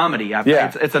comedy.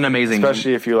 Yeah. It's an amazing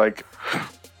Especially if you like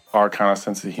our kind of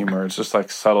sense of humor. It's just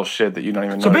like subtle shit that you don't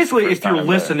even know. So basically, if you're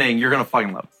listening, you're going to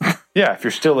fucking love it. Yeah, if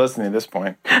you're still listening at this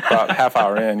point, about half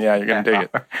hour in, yeah, you're going to dig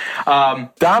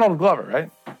it. Donald Glover, right?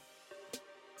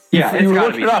 Yeah, You it's gotta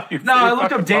looked be. it up. You No, I looked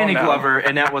fucking up Danny phone now. Glover,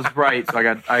 and that was right. So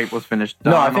I was finished.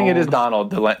 No, I think it is Donald,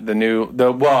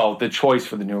 the choice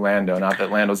for the new Lando. Not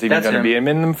that Lando's even That's going to him. be him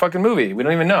in the fucking movie. We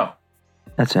don't even know.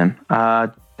 That's him.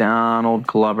 Donald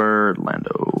Glover,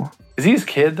 Lando. Is he his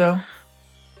kid though?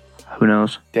 Who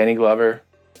knows? Danny Glover.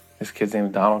 His kid's name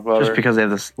is Donald Glover. Just because they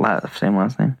have this same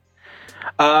last name.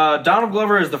 Donald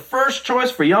Glover is the first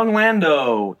choice for young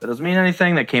Lando. That doesn't mean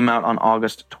anything. That came out on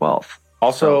August 12th.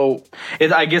 Also,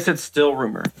 I guess it's still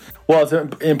rumor. well, it's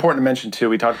important to mention too.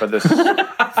 We talked about this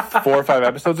 4 or 5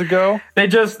 episodes ago. They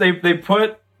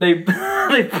put they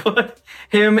put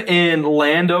him in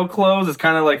Lando clothes. It's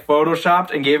kind of like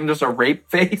photoshopped and gave him just a rape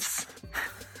face.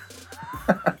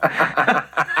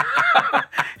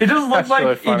 It just looks That's like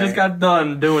really he funny. just got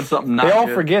done doing something. Not They all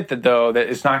good. forget that though that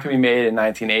it's not going to be made in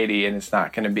 1980, and it's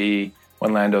not going to be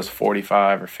when Lando's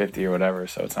 45 or 50 or whatever.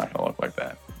 So it's not going to look like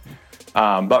that.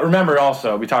 But remember,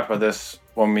 also we talked about this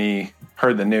when we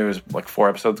heard the news like 4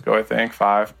 episodes ago, I think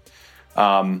 5.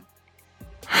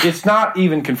 It's not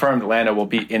even confirmed that Lando will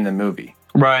be in the movie.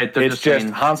 Right. They're It's just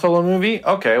saying- Han Solo movie.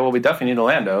 Okay, well we definitely need a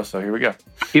Lando, so here we go.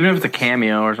 even if it's a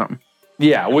cameo or something.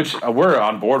 Yeah, which we're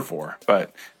on board for,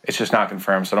 but it's just not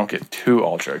confirmed, so don't get too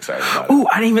ultra excited about it. Ooh,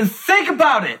 I didn't even think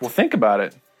about it. Well, think about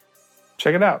it.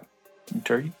 Check it out, you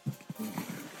turkey.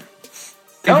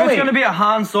 If Tell it's me. going to be a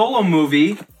Han Solo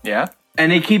movie Yeah,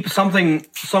 and they keep something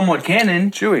somewhat canon,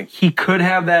 Chewie. he could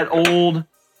have that old.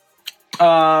 His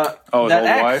that old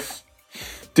ex. wife.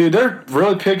 Dude, they're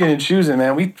really picking and choosing,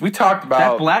 man. We talked That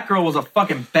about black girl was a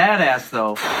fucking badass,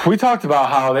 though. we talked about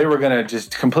how they were gonna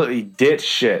just completely ditch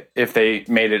shit if they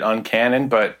made it uncanon,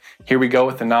 but here we go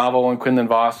with the novel, and Quinlan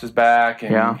Voss is back,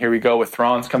 and Yeah. here we go with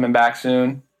Thrawn's coming back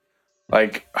soon.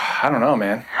 Like, I don't know,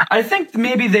 man. I think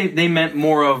maybe they meant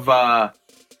more of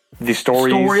The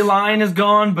stories, storyline is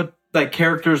gone, but like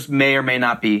characters may or may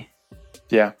not be.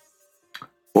 yeah.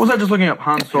 What was I just looking up?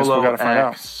 Han we Solo gotta find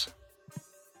X.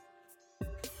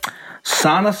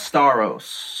 Sana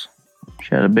Staros.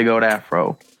 She had a big old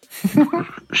afro.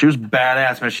 She was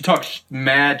badass, man. She talks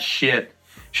mad shit.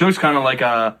 She looks kind of like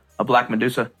a Black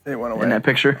Medusa It went away in that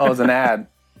picture. Oh, it was an ad.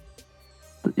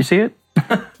 You see it?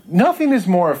 Nothing is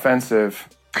more offensive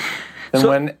than So-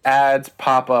 when ads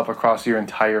pop up across your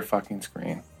entire fucking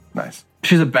screen. Nice.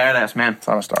 She's a badass, man.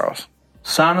 Sana Staros.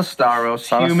 Sana Staros,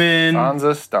 human.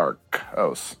 Sansa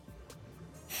Starkos.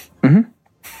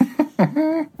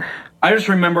 I just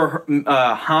remember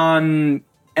Han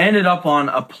ended up on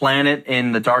a planet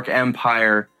in the Dark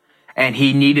Empire, and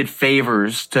he needed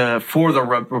favors for the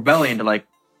rebellion to like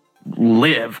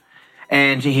live.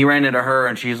 And he ran into her,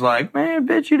 and she's like, "Man,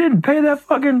 bitch, you didn't pay that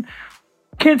fucking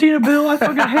cantina bill. I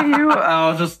fucking hate you." I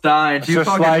was just dying. She was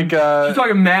just talking, like, she's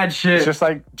talking mad shit. It's just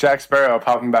like Jack Sparrow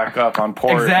popping back up on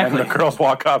port, Exactly. and the girls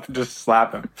walk up and just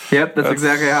slap him. Yep, that's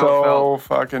exactly how it felt. So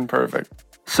fucking perfect.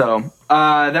 So,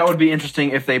 that would be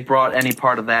interesting if they brought any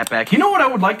part of that back. You know what I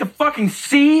would like to fucking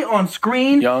see on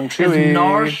screen? Young Is Chewie.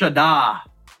 Nar Shaddaa.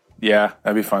 Yeah,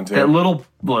 that'd be fun too.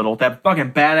 That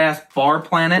fucking badass bar They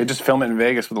planet. just film it in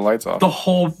Vegas with the lights off. The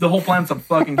whole planet's a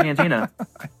fucking cantina.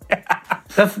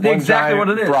 That's One exactly giant what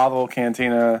it is. Brothel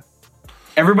cantina.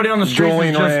 Everybody on the streets Dueling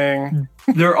is just, ring.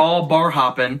 they're all bar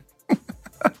hopping.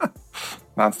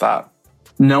 Nonstop.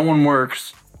 No one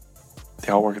works.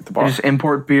 They all work at the They bar. just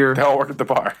import beer. They all work at the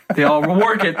bar. They all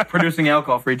work at producing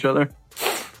alcohol for each other.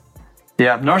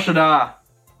 Yeah, Nar Shaddaa.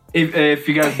 If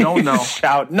you guys don't know.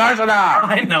 Shout, Nar Shaddaa!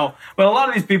 I know. But a lot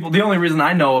of these people, the only reason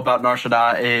I know about Nar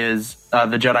Shaddaa is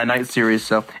the Jedi Knight series.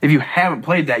 So if you haven't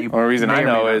played that, you The only reason may I or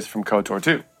may know not. is from KOTOR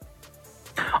 2.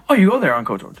 Oh, you go there on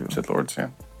KOTOR too. Sith Lords, yeah.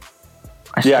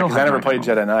 I Yeah, still because I have never not played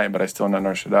gone. Jedi Knight, but I still know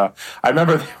Nar Shaddaa. I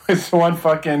remember there was one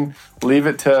fucking Leave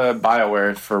It to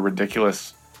BioWare for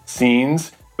ridiculous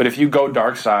scenes. But if you go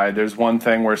dark side, there's one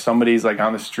thing where somebody's like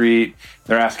on the street,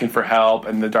 they're asking for help,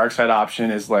 and the dark side option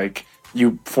is like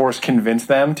you convince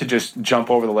them to just jump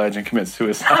over the ledge and commit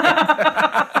suicide.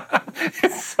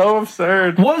 It's so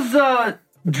absurd. Was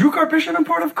Drew Karpyshyn a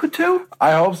part of KOTOR?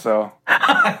 I hope so.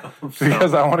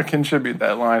 Because I want to contribute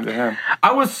that line to him.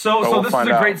 I was so we'll this is find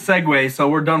a out. great segue. So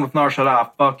we're done with Nar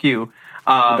Shaddaa. Fuck you.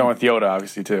 We're done with Yoda,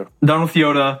 obviously, too. Done with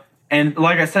Yoda. And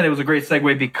like I said, it was a great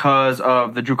segue because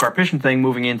of the Drew Karpyshyn thing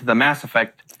moving into the Mass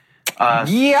Effect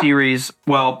series.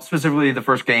 Well, specifically the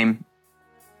first game.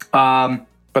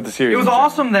 But the series. It was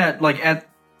awesome that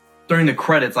during the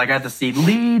credits, I got to see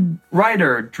lead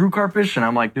writer Drew Karpyshyn.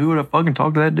 I'm like, dude, I fucking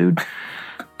talked to that dude.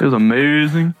 It was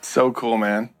amazing. So cool,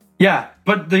 man. Yeah,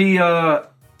 but the I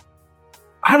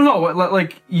don't know,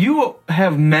 like you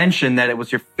have mentioned that it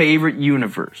was your favorite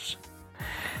universe.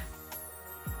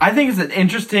 I think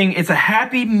it's a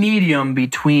happy medium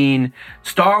between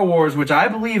Star Wars, which I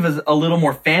believe is a little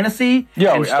more fantasy,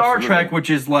 and Star absolutely. Trek, which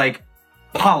is like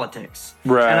politics.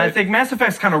 Right. And I think Mass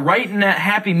Effect's kind of right in that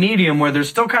happy medium where there's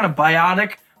still kind of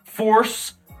biotic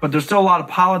force, but there's still a lot of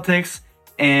politics,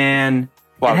 and it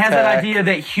Lot of has that tech. idea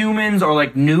that humans are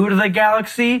like new to the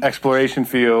galaxy. Exploration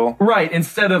feel. Right,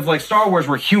 instead of like Star Wars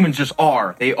where humans just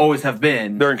are. They always have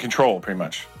been. They're in control, pretty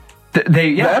much. The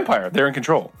The Empire, they're in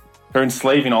control. They're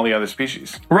enslaving all the other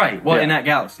species. Right, well, Yeah. in that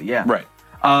galaxy, yeah. Right.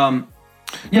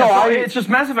 It's just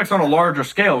Mass Effect's on a larger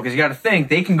scale because you got to think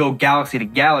they can go galaxy to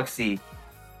galaxy.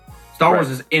 Star Wars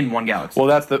is in one galaxy. Well,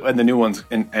 and the new one's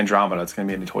in Andromeda. It's going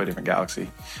to be in a totally different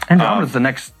galaxy. Andromeda's the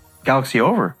next galaxy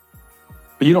over.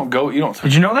 But you don't.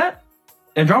 Did you know that?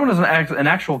 Andromeda's an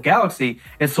actual galaxy.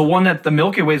 It's the one that the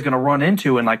Milky Way is going to run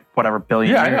into in like whatever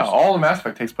billion Yeah, years. I know. All the Mass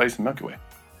Effect takes place in Milky Way.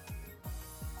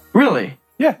 Really?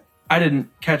 Yeah. I didn't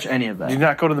catch any of that. Did you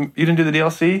not go to you didn't do the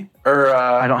DLC? Or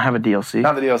I don't have a DLC.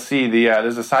 not the DLC.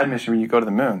 There's a side mission where you go to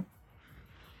the moon.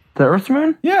 The Earth's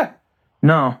moon? Yeah.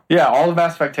 No. Yeah, all of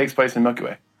Mass Effect takes place in Milky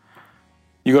Way.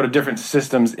 You go to different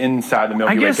systems inside the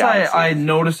Milky I Way guess galaxy. I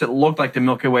noticed it looked like the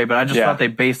Milky Way, but I just Yeah. thought they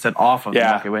based it off of the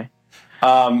Yeah. Milky Way.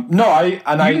 No, You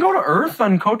can go to Earth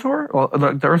on KOTOR? Well,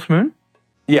 the Earth's moon?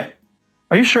 Yeah.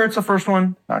 Are you sure it's the first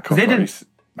one? Not 'Cause they KOTOR, didn't.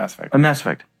 Mass Effect. A Mass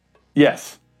Effect.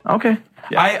 Yes. Okay.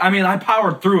 Yes. I mean, I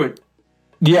powered through it.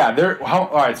 Yeah, all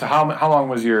right, so how long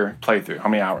was your playthrough? How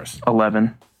many hours?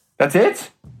 11. That's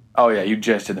it? Oh yeah, you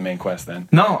just did the main quest then.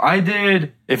 No, I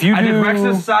did. If you I did do-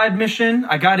 Rex's side mission.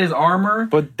 I got his armor.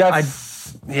 But but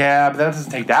that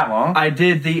doesn't take that long. I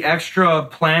did the extra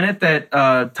planet that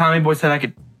Tommy Boy said I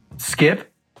could skip.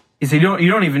 He said you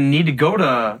don't even need to go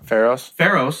to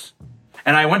Pharos.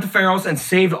 And I went to Pharos and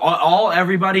saved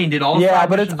everybody and did all the Yeah, side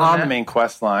but it's missions on that. the main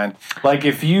quest line. Like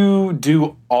if you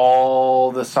do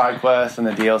all the side quests and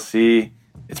the DLC,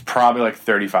 it's probably like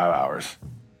 35 hours.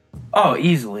 Oh,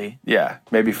 easily. Yeah,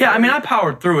 maybe 40. Yeah, I mean, I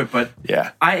powered through it, but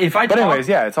yeah. But anyways,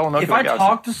 yeah, it's all in Milky If Way I galaxy.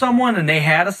 talked to someone and they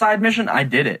had a side mission, I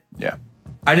did it. Yeah.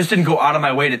 I just didn't go out of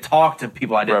my way to talk to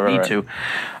people I didn't Right, need right. to.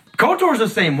 KOTOR's the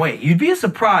same way. You'd be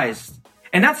surprised.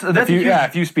 And that's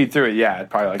if you speed through it, yeah, it's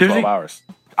probably like There's 12 a- hours.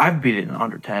 I've beat it in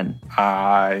under 10.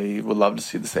 I would love to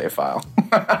see the save file.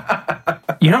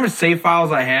 You know how many save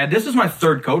files I had? This is my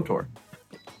third KOTOR.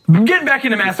 I'm getting back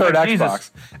into Mass Third Effect. Xbox.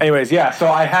 Jesus. Anyways, yeah, so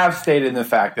I have stated in the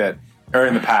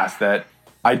past that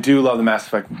I do love the Mass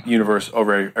Effect universe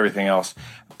over everything else.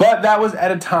 But that was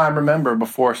at a time, remember,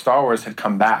 before Star Wars had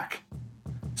come back.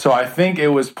 So I think it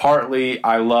was partly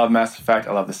I love Mass Effect,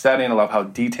 I love the setting, I love how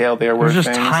detailed they were. It was just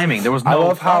things. timing. There was I no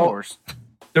love Star how, Wars.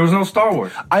 There was no Star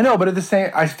Wars. I know, but at the same,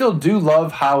 I still do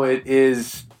love how it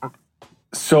is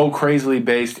so crazily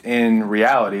based in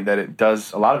reality that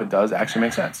a lot of it does actually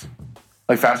make sense.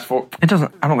 Like fast forward. It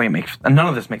doesn't. I don't think it makes. None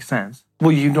of this makes sense.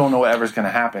 Well, you don't know whatever's going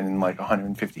to happen in like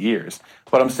 150 years.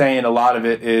 But I'm saying a lot of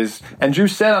it is, and Drew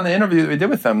said on the interview that we did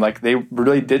with them, like they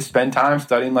really did spend time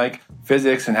studying like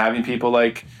physics and having people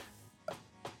like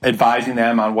advising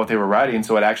them on what they were writing.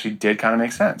 So it actually did kind of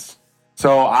make sense.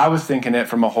 So I was thinking it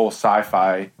from a whole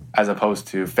sci-fi as opposed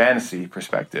to fantasy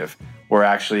perspective, where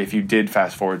actually if you did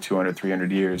fast forward 200,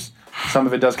 300 years, some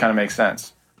of it does kind of make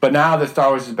sense. But now that Star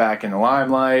Wars is back in the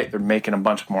limelight, they're making a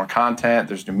bunch more content.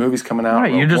 There's new movies coming out. All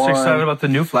right, you're Rogue just One. excited about the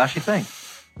new flashy thing.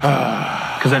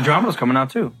 Because Andromeda's coming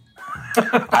out too.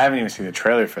 I haven't even seen the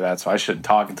trailer for that, so I shouldn't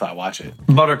talk until I watch it.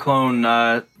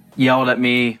 Butterclone yelled at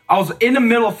me. I was in the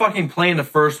middle of fucking playing the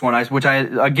first one, which I,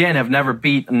 again, have never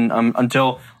beaten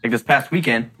until like this past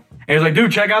weekend. And he was like,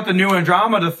 dude, check out the new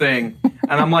Andromeda thing.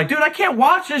 And I'm like, dude, I can't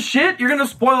watch this shit. You're going to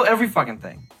spoil every fucking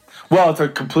thing. Well, it's a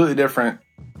completely different...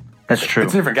 That's true.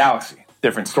 It's a different galaxy.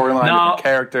 Different storyline, different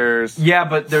characters. Yeah,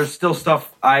 but there's still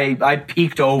stuff. I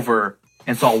peeked over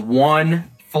and saw one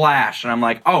flash, and I'm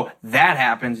like, oh, that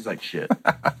happens. He's like, shit.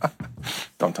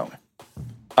 Don't tell me.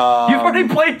 You've already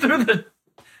played through the...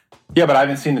 Yeah, but I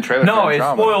haven't seen the trailer No, for it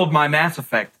Andromeda. spoiled my Mass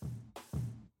Effect.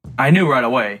 I knew right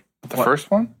away. The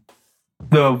first one?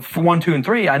 The 1, 2, and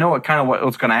 3, I know what's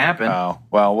going to happen. Oh,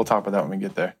 well, we'll talk about that when we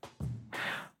get there.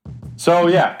 So,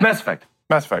 yeah. Mass Effect.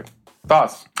 Mass Effect.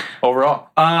 Thoughts overall?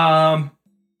 A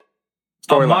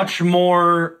Storyline. much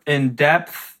more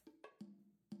in-depth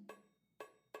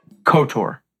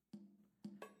KOTOR.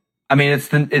 I mean, it's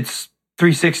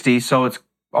 360, so it's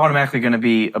automatically going to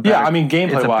be a better... Yeah, I mean,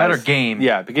 gameplay-wise... It's a better game.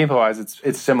 Yeah, the gameplay-wise,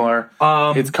 it's similar.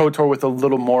 It's KOTOR with a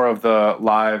little more of the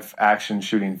live action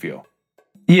shooting feel.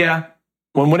 Yeah.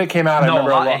 When it came out, I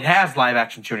remember... it has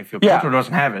live-action shooting feel. Yeah. KOTOR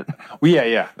doesn't have it. Well,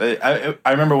 yeah.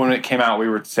 I remember when it came out, we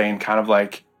were saying kind of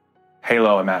like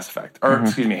Halo and Mass Effect. Or,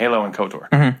 excuse me, Halo and KOTOR.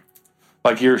 Mm-hmm.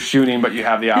 Like you're shooting, but you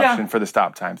have the option for the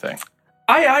stop time thing.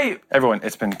 Everyone,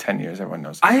 it's been 10 years. Everyone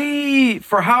knows this.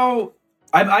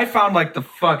 I found like the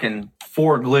fucking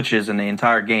 4 glitches in the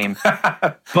entire game.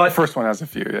 But the first one has a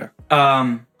few, yeah.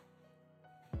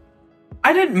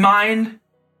 I didn't mind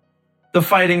the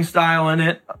fighting style in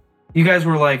it. You guys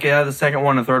were like, yeah, the second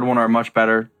one and third one are much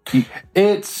better.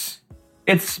 It's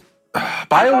BioWare.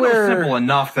 BioWare. It was simple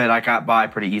enough that I got by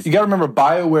pretty easily. You got to remember,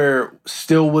 BioWare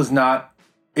still was not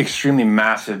extremely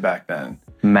massive back then.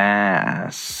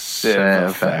 Mass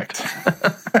Effect.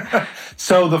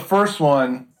 So the first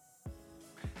one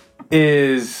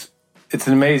it's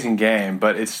an amazing game,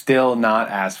 but it's still not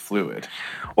as fluid.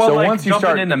 Well, so like once you jumping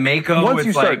start into Mako, once it's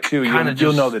you start like two, kinda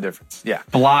you'll know the difference. Yeah,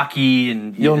 blocky,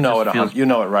 and you'll know it. You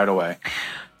know it right away.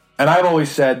 And I've always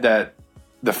said that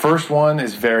the first one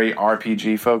is very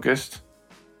RPG focused.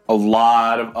 A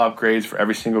lot of upgrades for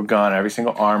every single gun, every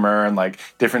single armor, and like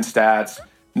different stats.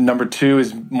 Number 2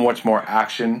 is much more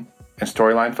action and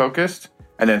storyline focused,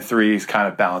 and then 3 kind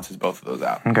of balances both of those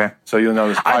out. Okay. So you'll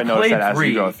notice. I notice that as 3.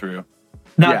 you go through.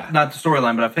 Not the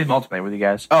storyline, but I played multiplayer with you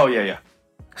guys. Oh yeah.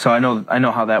 So I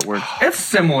know how that works. It's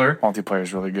similar. Multiplayer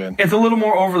is really good. It's a little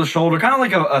more over the shoulder, kind of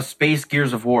like a space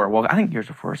Gears of War. Well, I think Gears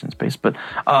of War is in space, but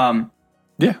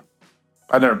yeah,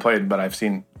 I've never played, but I've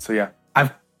seen. So yeah,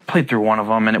 I've played through one of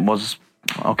them, and it was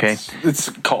okay. It's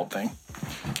a cult thing.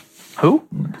 Who?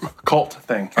 Cult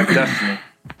thing, like Destiny.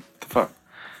 What the fuck?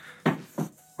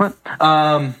 What?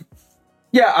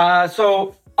 Yeah.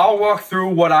 So I'll walk through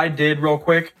what I did real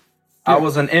quick. Yeah. I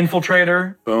was an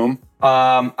infiltrator. Boom.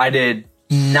 I did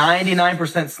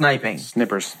 99% sniping.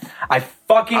 Snippers. I'm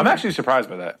actually surprised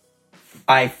by that.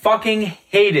 I fucking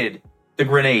hated the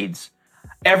grenades.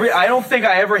 I don't think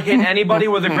I ever hit anybody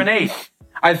with a grenade.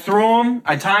 I threw them,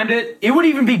 I timed it. It would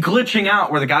even be glitching out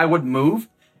where the guy wouldn't move.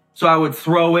 So I would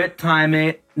throw it, time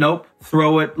it, nope.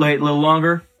 Throw it, wait a little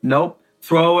longer, nope.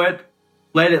 Throw it,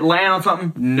 let it land on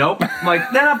something, nope. I'm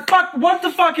like, what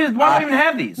the fuck why do I even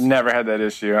have these? Never had that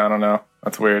issue, I don't know.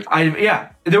 That's weird.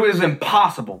 It was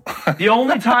impossible. The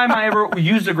only time I ever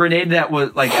used a grenade that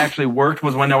was like actually worked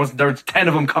was when there was 10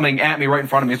 of them coming at me right in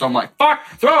front of me. So I'm like, fuck,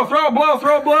 throw,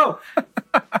 blow.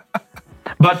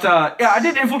 But I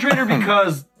did Infiltrator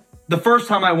because the first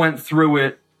time I went through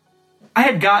it, I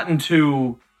had gotten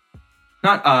to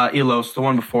not Elos, the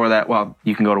one before that. Well,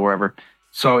 you can go to wherever.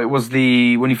 So it was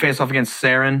when you face off against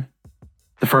Saren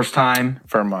the first time.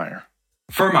 Firmire,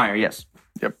 yes.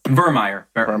 Yep. Vermeer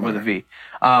with a V.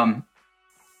 I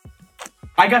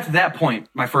got to that point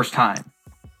my first time,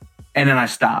 and then I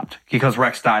stopped because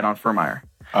Rex died on Firmire.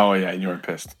 Oh, yeah, you were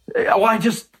pissed. Well,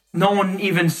 no one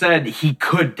even said he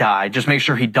could die. Just make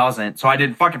sure he doesn't. So I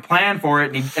didn't fucking plan for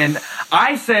it. And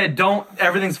I said,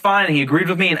 everything's fine. And he agreed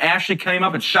with me, and Ashley came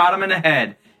up and shot him in the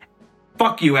head.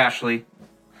 Fuck you, Ashley.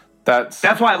 That's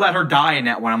why I let her die in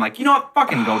that one. I'm like, you know what?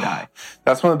 Fucking go die.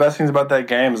 That's one of the best things about that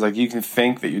game is like you can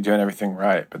think that you're doing everything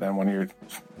right, but then when you're...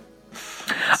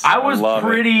 I was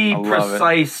pretty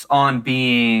precise on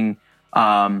being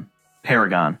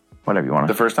Paragon, whatever you want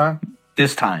to... The first time?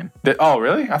 This time. Oh,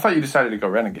 really? I thought you decided to go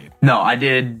Renegade. No, I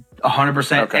did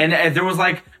 100%. Okay. And there was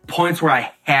like points where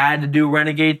I had to do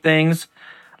Renegade things.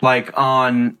 Like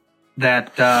on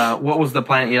that... what was the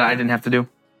planet I didn't have to do?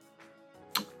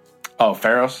 Oh,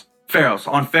 Pharos? Pharos.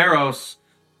 On Pharos,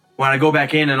 when I go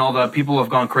back in and all the people have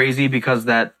gone crazy because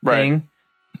that thing,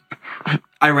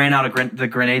 I ran out of the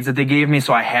grenades that they gave me,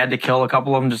 so I had to kill a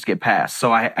couple of them just to get past.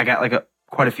 So I got like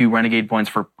quite a few renegade points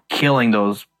for killing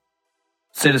those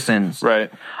citizens.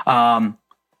 Right.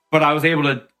 But I was able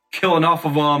to kill enough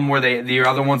of them where the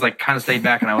other ones like kind of stayed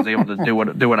back, and I was able to do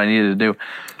what I needed to do.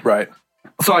 Right.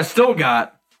 So I still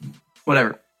got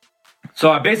whatever.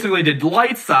 So I basically did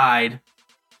light side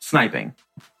sniping.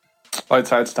 Light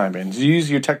side sniping. Did you use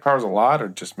your tech powers a lot or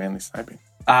just mainly sniping?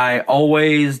 I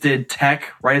always did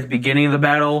tech right at the beginning of the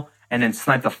battle and then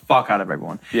snipe the fuck out of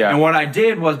everyone. Yeah. And what I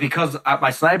did was, because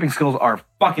my sniping skills are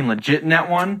fucking legit in that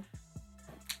one,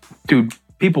 dude,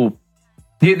 people...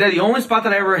 The only spot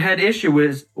that I ever had issue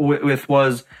with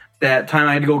was that time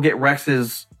I had to go get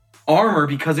Rex's armor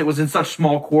because it was in such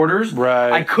small quarters.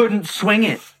 Right. I couldn't swing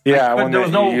it. Yeah, there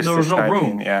was no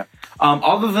room. Yeah.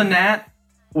 Other than that,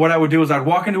 what I would do is I'd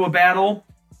walk into a battle,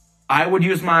 I would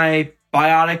use my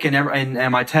biotic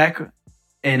and my tech,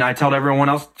 and I tell everyone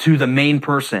else to the main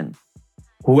person.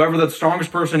 Whoever the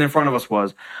strongest person in front of us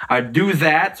was, I'd do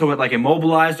that so it like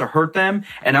immobilized or hurt them,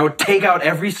 and I would take out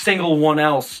every single one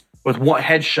else with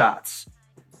headshots.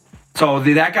 So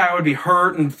that guy would be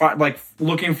hurt and like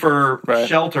looking for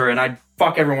shelter, and I'd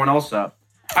fuck everyone else up.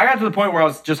 I got to the point where I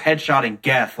was just headshotting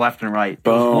Geth left and right.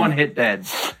 Boom. It was one hit dead.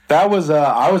 That was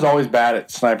I was always bad at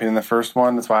sniping in the first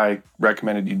one. That's why I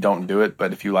recommended you don't do it.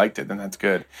 But if you liked it, then that's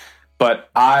good. But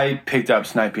I picked up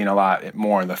sniping a lot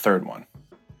more in the third one.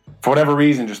 For whatever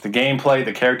reason, just the gameplay,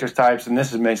 the character types, and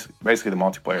this is basically the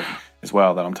multiplayer as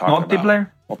well that I'm talking about.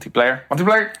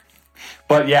 Multiplayer.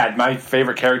 But yeah, my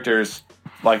favorite characters,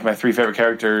 like my 3 favorite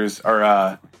characters,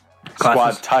 are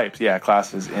squad types. Yeah,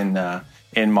 classes in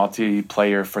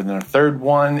multiplayer. For the third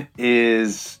one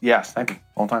is sniping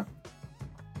all the time.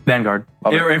 Vanguard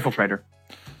or Infiltrator.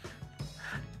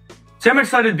 See, I'm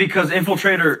excited because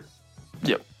Infiltrator.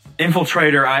 Yep.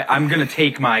 Infiltrator, I'm gonna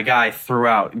take my guy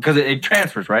throughout because it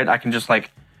transfers, right? I can just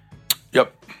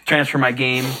transfer my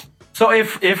game. So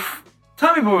if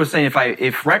Tommy Boy was saying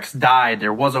if Rex died,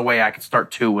 there was a way I could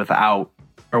start 2 with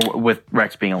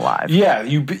Rex being alive. Yeah,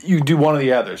 you do one or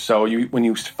the other. So when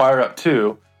you fire up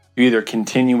 2, you either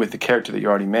continue with the character that you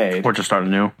already made, or just start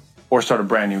anew, or start a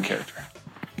brand new character.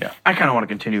 Yeah, I kind of want to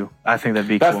continue. I think that'd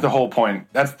be cool. That's the whole point.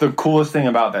 That's the coolest thing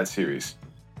about that series,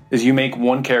 is you make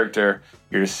one character,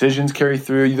 your decisions carry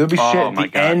through. There'll be shit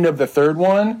at the end of the third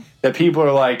one that people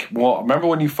are like, well, remember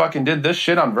when you fucking did this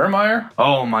shit on Vermeer?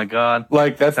 Oh my god.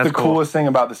 Like, that's the coolest thing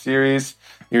about the series.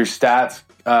 Your stats,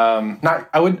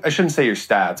 I shouldn't say your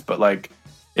stats, but like,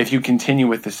 if you continue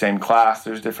with the same class,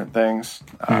 there's different things.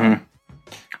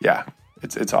 Yeah,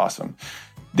 it's awesome.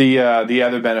 The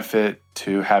other benefit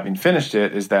to having finished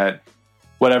it is that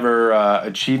whatever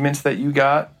achievements that you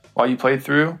got while you played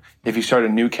through, if you start a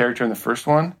new character in the first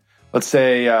one, let's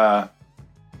say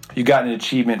you got an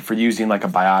achievement for using like a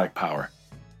biotic power.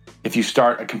 If you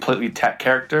start a completely tech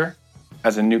character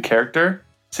as a new character,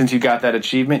 since you got that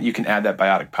achievement, you can add that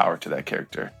biotic power to that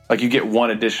character. Like, you get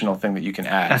one additional thing that you can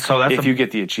add if you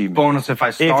get the achievement. Bonus if I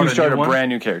start a brand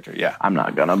new character, yeah. I'm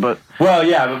not gonna, but... Well,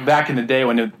 yeah, but back in the day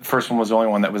when the first one was the only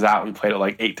one that was out, we played it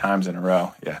like 8 times in a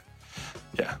row. Yeah.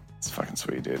 Yeah, it's fucking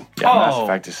sweet, dude. Yeah, Mass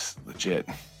Effect is legit.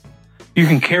 You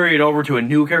can carry it over to a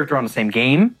new character on the same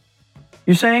game,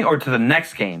 you're saying, or to the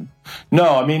next game?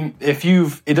 No, I mean, it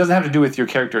doesn't have to do with your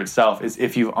character itself. It's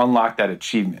if you've unlocked that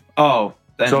achievement. Oh.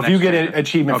 So if you get an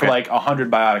achievement for like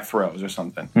 100 biotic throws or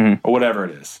something, or whatever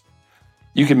it is,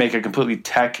 you can make a completely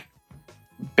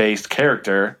tech-based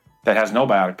character that has no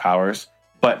biotic powers,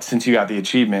 but since you got the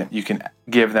achievement, you can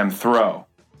give them throw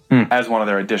as one of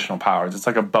their additional powers. It's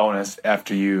like a bonus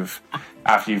after you've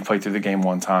played through the game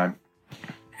one time.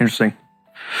 Interesting.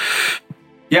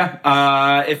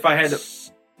 Yeah, if I had...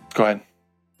 Go ahead.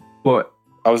 What?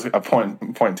 I was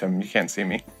pointing to him. You can't see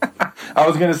me. I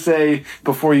was gonna say,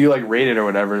 before you like rate it or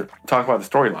whatever, talk about the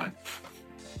storyline.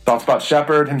 Thoughts about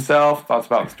Shepard himself. Thoughts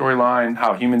about the storyline.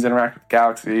 How humans interact with the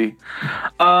galaxy.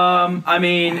 I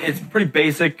mean, it's pretty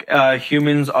basic.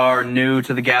 Humans are new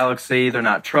to the galaxy. They're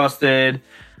not trusted.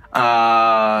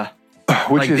 The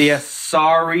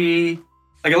Asari,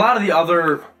 like a lot of the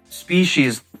other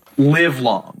species, live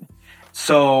long.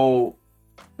 So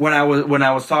when I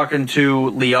was talking to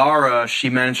Liara,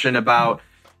 she mentioned about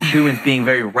humans being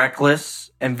very reckless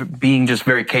and being just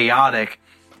very chaotic,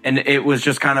 and it was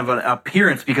just kind of an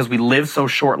appearance because we live so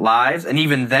short lives. And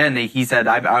even then, he said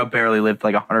I barely lived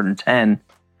like 110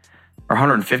 or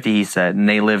 150, he said, and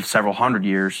they live several hundred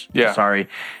years. Yeah. Sorry.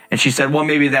 And she said, well,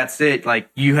 maybe that's it. Like,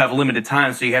 you have limited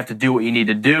time, so you have to do what you need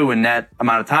to do in that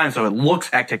amount of time, so it looks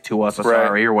hectic to us,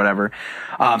 Asari, or whatever.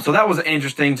 So that was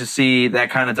interesting to see that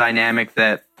kind of dynamic,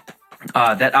 that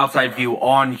outside view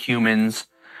on humans.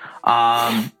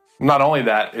 Not only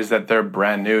that, is that they're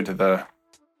brand new to the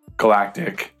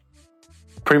galactic,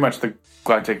 pretty much the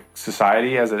galactic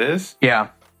society as it is.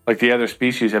 Yeah. Like, the other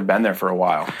species have been there for a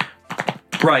while.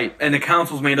 Right, and the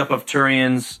council's made up of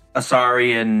Turians,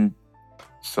 Asari, and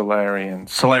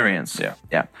Solarians.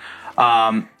 Yeah.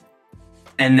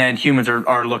 And then humans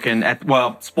are looking at,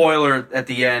 well, spoiler, at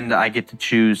the end, I get to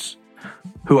choose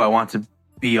who I want to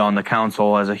be on the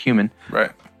council as a human.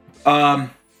 Right. So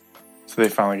they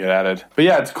finally get added. But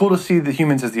yeah, it's cool to see the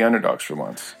humans as the underdogs for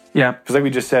once. Yeah. Because like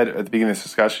we just said at the beginning of this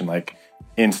discussion, like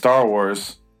in Star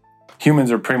Wars,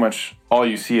 humans are pretty much all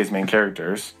you see as main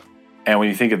characters. And when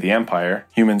you think of the Empire,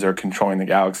 humans are controlling the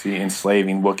galaxy,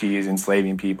 enslaving Wookiees,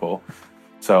 enslaving people.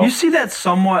 So you see that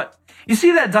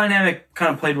dynamic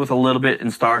kind of played with a little bit in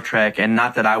Star Trek, and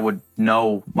not that I would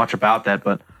know much about that,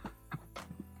 but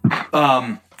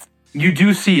you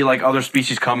do see like other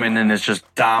species come in and it's just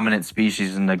dominant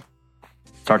species, and the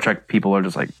Star Trek people are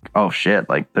just like, oh shit,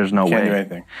 like there's no way. Can't do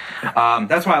anything.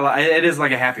 That's why it is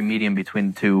like a happy medium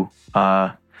between the two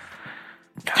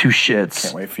shits.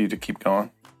 Can't wait for you to keep going.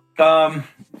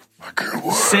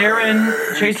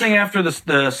 Saren, chasing after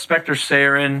the Spectre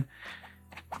Saren.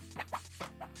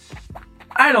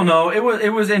 I don't know. It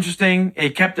was interesting.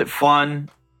 It kept it fun.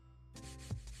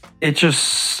 It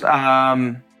just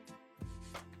What's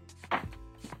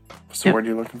the word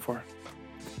you're looking for?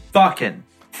 Fucking.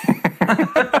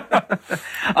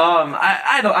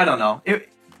 I don't know. It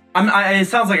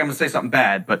sounds like I'm gonna say something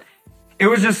bad, but it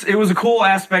was a cool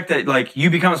aspect that like you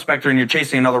become a Spectre and you're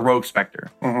chasing another rogue Spectre.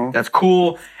 Mm-hmm. That's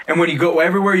cool. And when you go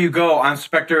everywhere you go, I'm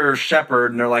Spectre Shepard,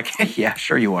 and they're like, hey, yeah,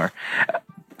 sure you are,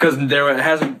 because there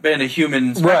hasn't been a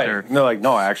human Spectre. Right. And they're like,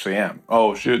 no, I actually am.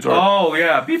 Oh shit. Sorry. Oh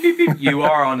yeah, beep beep beep. You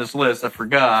are on this list. I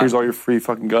forgot. Here's all your free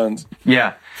fucking guns.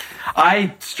 Yeah.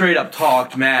 I straight up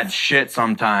talked mad shit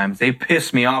sometimes. They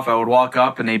pissed me off. I would walk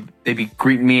up and they'd be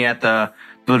greeting me at the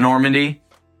Normandy.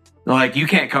 They're like, you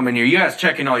can't come in here. You guys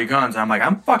checking all your guns. I'm like,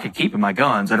 I'm fucking keeping my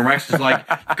guns. And Rex is like,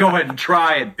 go ahead and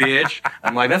try it, bitch.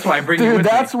 I'm like, that's why I bring you with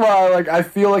that's me. why like I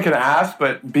feel like an ass,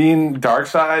 but being dark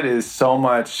side is so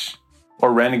much,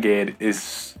 or renegade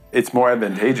it's more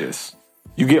advantageous.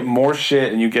 You get more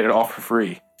shit and you get it all for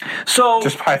free. So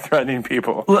just by threatening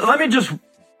people. Let me just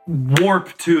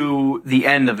warp to the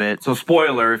end of it. So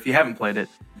spoiler if you haven't played it.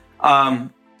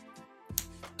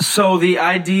 So the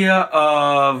idea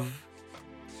of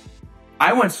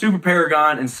I went Super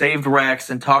Paragon and saved Rex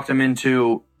and talked him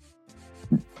into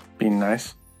being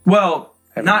nice. Well,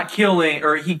 not killing,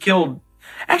 or he killed.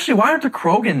 Actually, why aren't the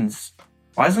Krogans?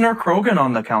 Why isn't there a Krogan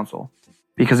on the council?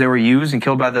 Because they were used and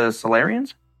killed by the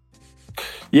Solarians?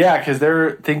 Yeah, because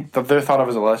they're thought of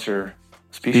as a lesser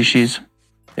species.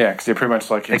 Yeah, because they pretty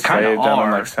much like enslaved them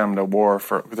and like send them to war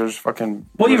for. There's fucking.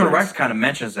 Well, even Rex kind of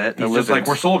mentions it. He's just like,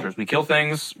 we're soldiers. We kill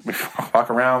things. We walk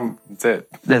around. That's it.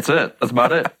 That's it. That's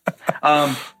about it.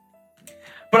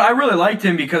 But I really liked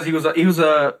him because he was a.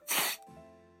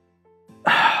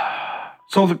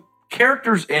 So the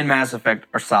characters in Mass Effect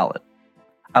are solid.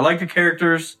 I like the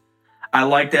characters. I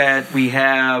like that we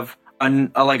have a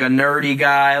nerdy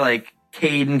guy like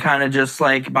Caden, kind of just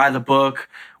like by the book.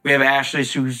 We have Ashley,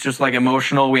 who's just like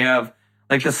emotional. We have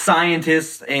like the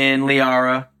scientist in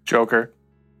Liara. Joker.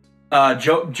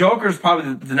 Joker's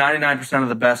probably the 99% of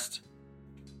the best.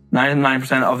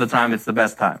 99% of the time, it's the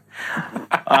best time.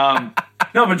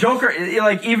 No, but Joker,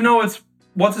 like, even though it's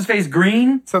what's his face,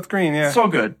 Green. Seth Green, yeah, so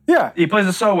good. Yeah, he plays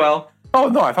it so well. Oh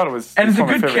no, I thought it was. And it's a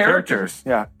good characters.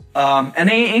 Yeah. And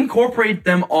they incorporate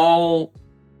them all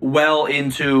well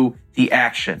into the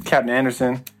action. Captain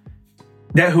Anderson.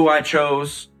 That who I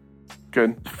chose.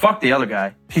 Good. Fuck the other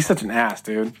guy. He's such an ass,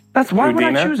 dude. That's why would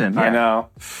I choose him? Yeah. I know.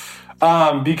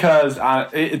 Because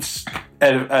it's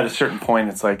at a certain point,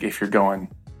 it's like if you're going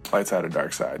light side or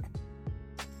dark side.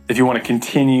 If you want to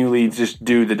continually just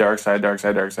do the dark side. I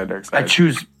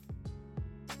choose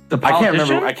the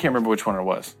politician? I can't remember which one it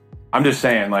was. I'm just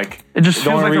saying, like, it just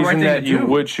the feels only like the reason right that thing to you do.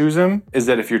 would choose him is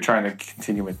that if you're trying to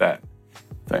continue with that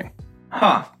thing.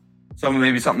 Huh. So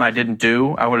maybe something I didn't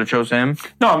do, I would have chose him.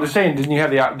 No, I'm just saying, didn't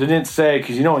it say,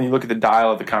 because when you look at the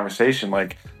dial of the conversation,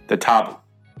 like the top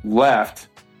left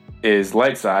is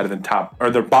light side and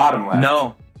the bottom left.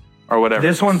 No. Or whatever.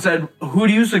 This one said, who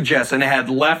do you suggest? And it had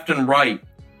left and right.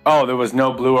 Oh, there was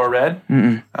no blue or red?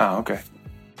 Mm-mm. Oh, okay.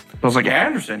 I was like,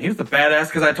 Anderson, he was the badass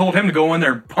because I told him to go in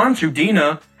there, punch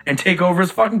Udina, and take over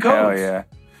his fucking codes. Hell yeah.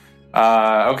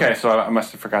 Okay, so I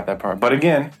must have forgot that part. But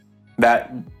again,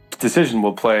 that decision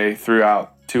will play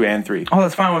throughout 2 and 3. Oh,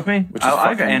 that's fine with me. Which is I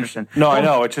like fucking- Anderson. No, I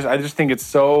know. I just think it's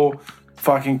so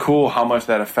fucking cool how much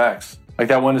that affects. Like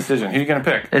that one decision. Who are you going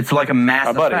to pick? It's like a Mass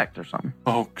My buddy. Effect or something.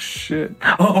 Oh, shit.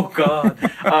 Oh, God.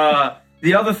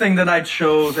 The other thing that I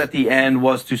chose at the end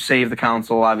was to save the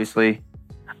council, obviously.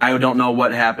 I don't know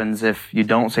what happens if you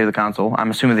don't save the council.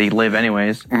 I'm assuming they live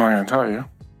anyways. I'm not going to tell you.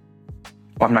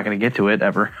 Well, I'm not going to get to it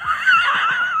ever.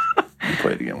 We'll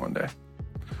play it again one day.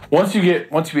 Once you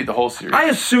beat the whole series. I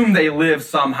assume they live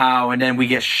somehow, and then we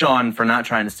get shunned for not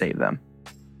trying to save them.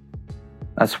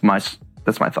 That's my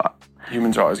thought.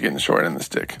 Humans are always getting the short end of the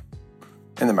stick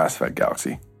in the Mass Effect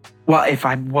galaxy. Well, if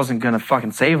I wasn't going to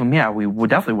fucking save them, yeah, we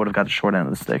definitely would have got the short end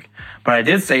of the stick. But I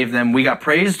did save them. We got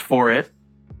praised for it.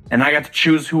 And I got to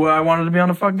choose who I wanted to be on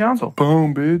the fucking council.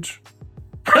 Boom, bitch.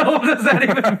 What does that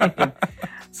even mean?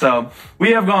 So,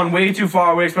 we have gone way too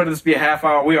far. We expected this to be a half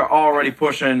hour. We are already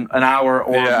pushing an hour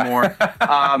or more.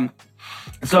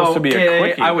 supposed to be a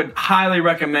quickie. I would highly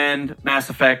recommend Mass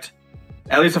Effect.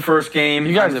 At least the first game.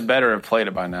 You guys had better have played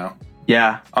it by now.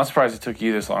 Yeah. I'm surprised it took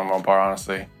you this long, Mopar,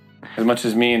 honestly. As much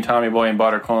as me and Tommy Boy and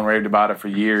Butterclone raved about it for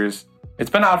years. It's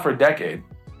been out for a decade.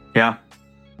 Yeah.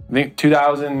 I think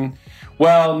 2000...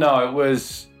 Well, no,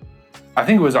 I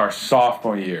think it was our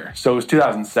sophomore year. So it was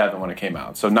 2007 when it came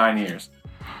out. So 9 years.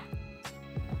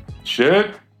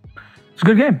 Shit. It's a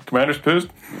good game. Commander's pissed.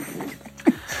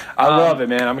 I love it,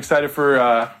 man. I'm excited for...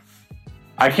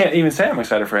 I can't even say I'm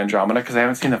excited for Andromeda because I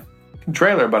haven't seen the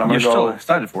trailer, but I'm going to You're go... still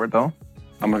excited for it, though.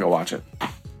 I'm going to go watch it. I'm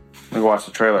going to go watch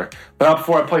the trailer. But not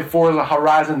before I play Forza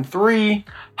Horizon 3.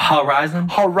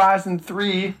 Horizon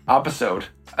 3 episode.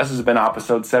 This has been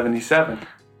episode 77.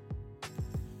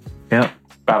 Yep.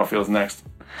 Battlefield's next.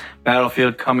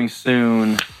 Battlefield coming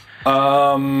soon.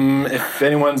 If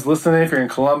anyone's listening, if you're in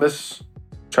Columbus,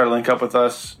 try to link up with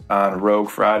us on Rogue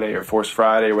Friday or Force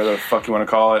Friday or whatever the fuck you want to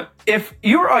call it. If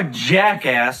you're a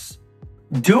jackass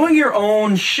doing your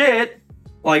own shit,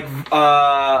 like,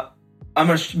 I'm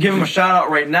going to give him a shout out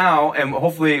right now, and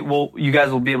hopefully you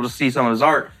guys will be able to see some of his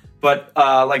art. But,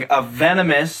 like a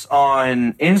Venomous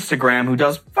on Instagram who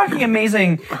does fucking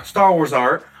amazing Star Wars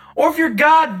art. Or if you're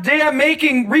goddamn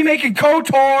remaking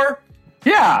KOTOR.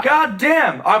 Yeah.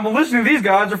 Goddamn. I'm listening to these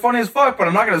guys. They're funny as fuck, but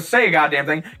I'm not going to say a goddamn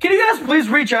thing. Can you guys please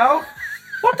reach out?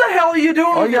 What the hell are you doing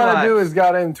All with you your gotta lives? do is go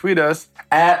ahead and tweet us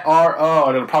at RO,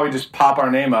 and it'll probably just pop our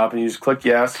name up, and you just click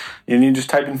yes, and you just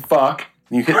type in fuck,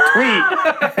 and you hit tweet,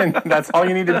 and that's all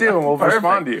you need to do, and we'll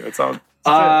respond to you. It's all.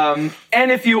 And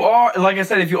if you are, like I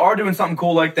said, if you are doing something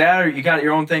cool like that, or you got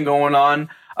your own thing going on,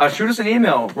 shoot us an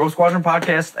email,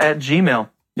 roguesquadronpodcast@gmail.com.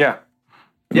 Yeah.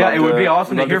 Yeah, it would be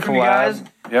awesome to hear from you guys.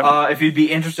 Yep. If you'd be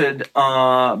interested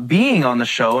being on the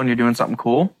show and you're doing something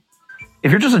cool.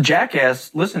 If you're just a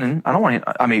jackass listening, I don't want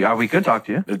to. I mean, we could talk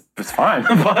to you. It's fine.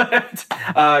 But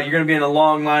you're going to be in a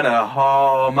long line of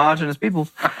homogenous people.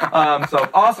 So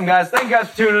awesome, guys. Thank you guys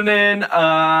for tuning in.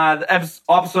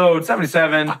 Episode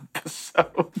 77. I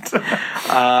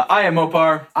am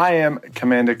Mopar. I am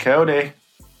Commander Cody.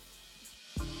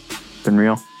 Been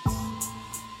real.